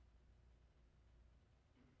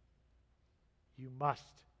 You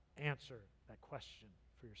must answer that question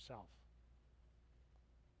for yourself.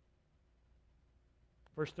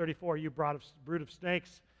 Verse 34, you brood of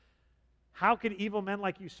snakes, how can evil men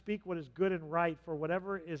like you speak what is good and right? For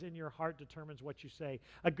whatever is in your heart determines what you say.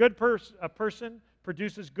 A person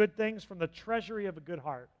produces good things from the treasury of a good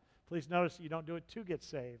heart. Please notice that you don't do it to get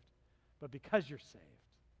saved, but because you're saved.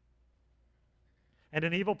 And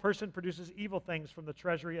an evil person produces evil things from the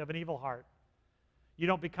treasury of an evil heart. You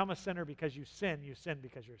don't become a sinner because you sin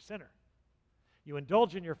because you're a sinner. You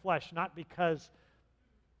indulge in your flesh not because,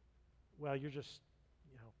 well, you're just,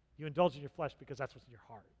 you indulge in your flesh because that's what's in your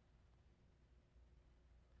heart.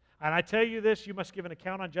 And I tell you this, you must give an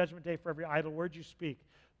account on Judgment Day for every idle word you speak.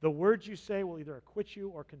 The words you say will either acquit you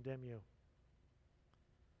or condemn you.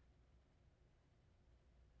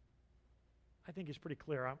 I think he's pretty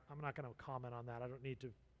clear. I'm not going to comment on that. I don't need to.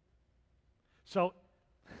 So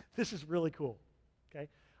this is really cool, okay?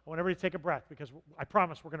 I want everybody to take a breath because I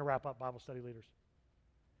promise we're going to wrap up, Bible study leaders.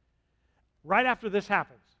 Right after this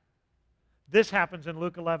happens in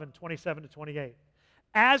Luke 11, 27 to 28.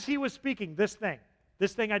 As he was speaking, this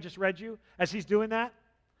thing I just read you, as he's doing that,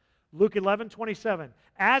 Luke 11, 27.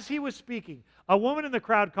 As he was speaking, a woman in the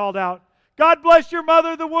crowd called out, God bless your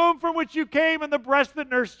mother, the womb from which you came, and the breast that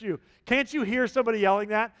nursed you. Can't you hear somebody yelling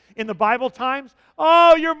that in the Bible times?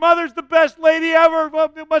 Oh, your mother's the best lady ever.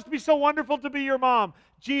 Well, it must be so wonderful to be your mom.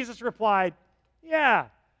 Jesus replied, yeah,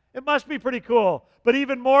 it must be pretty cool. But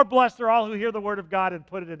even more blessed are all who hear the word of God and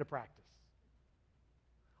put it into practice.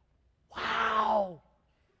 Wow.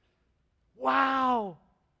 Wow.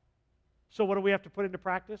 So what do we have to put into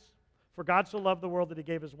practice? For God so loved the world that he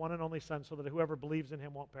gave his one and only Son so that whoever believes in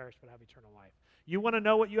him won't perish but have eternal life. You want to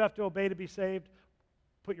know what you have to obey to be saved?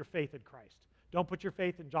 Put your faith in Christ. Don't put your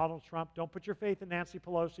faith in Donald Trump. Don't put your faith in Nancy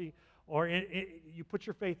Pelosi. You put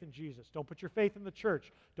your faith in Jesus. Don't put your faith in the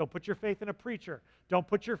church. Don't put your faith in a preacher. Don't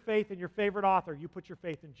put your faith in your favorite author. You put your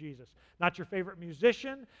faith in Jesus. Not your favorite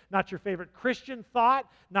musician, not your favorite Christian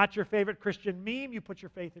thought, not your favorite Christian meme. You put your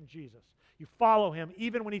faith in Jesus. You follow him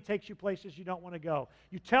even when he takes you places you don't want to go.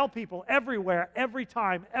 You tell people everywhere, every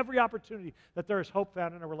time, every opportunity that there is hope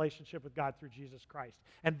found in a relationship with God through Jesus Christ.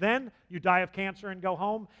 And then you die of cancer and go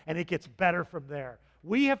home, and it gets better from there.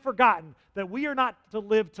 We have forgotten that we are not to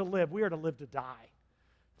live, we are to live to die.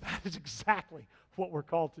 That is exactly what we're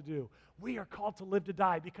called to do. We are called to live to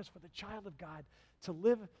die because for the child of God, to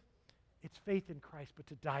live, it's faith in Christ, but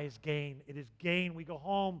to die is gain. It is gain. We go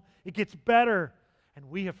home, it gets better, and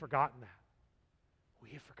we have forgotten that.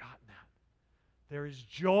 We have forgotten that. There is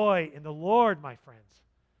joy in the Lord, my friends,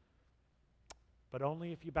 but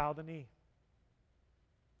only if you bow the knee.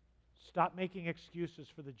 Stop making excuses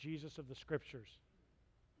for the Jesus of the Scriptures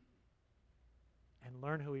and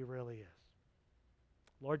learn who he really is.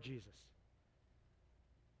 Lord Jesus,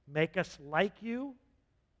 make us like you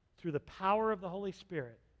through the power of the Holy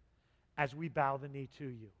Spirit as we bow the knee to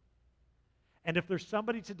you. And if there's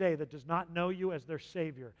somebody today that does not know you as their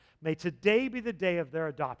Savior, may today be the day of their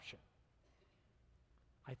adoption.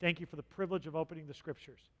 I thank you for the privilege of opening the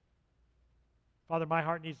Scriptures. Father, my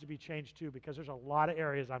heart needs to be changed too because there's a lot of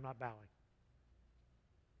areas I'm not bowing.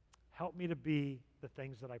 Help me to be the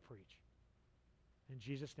things that I preach. In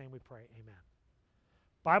Jesus' name we pray, amen.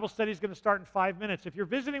 Bible study is going to start in 5 minutes. If you're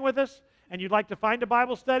visiting with us and you'd like to find a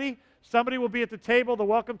Bible study, somebody will be at the table, the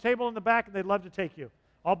welcome table in the back, and they'd love to take you.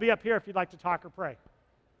 I'll be up here if you'd like to talk or pray.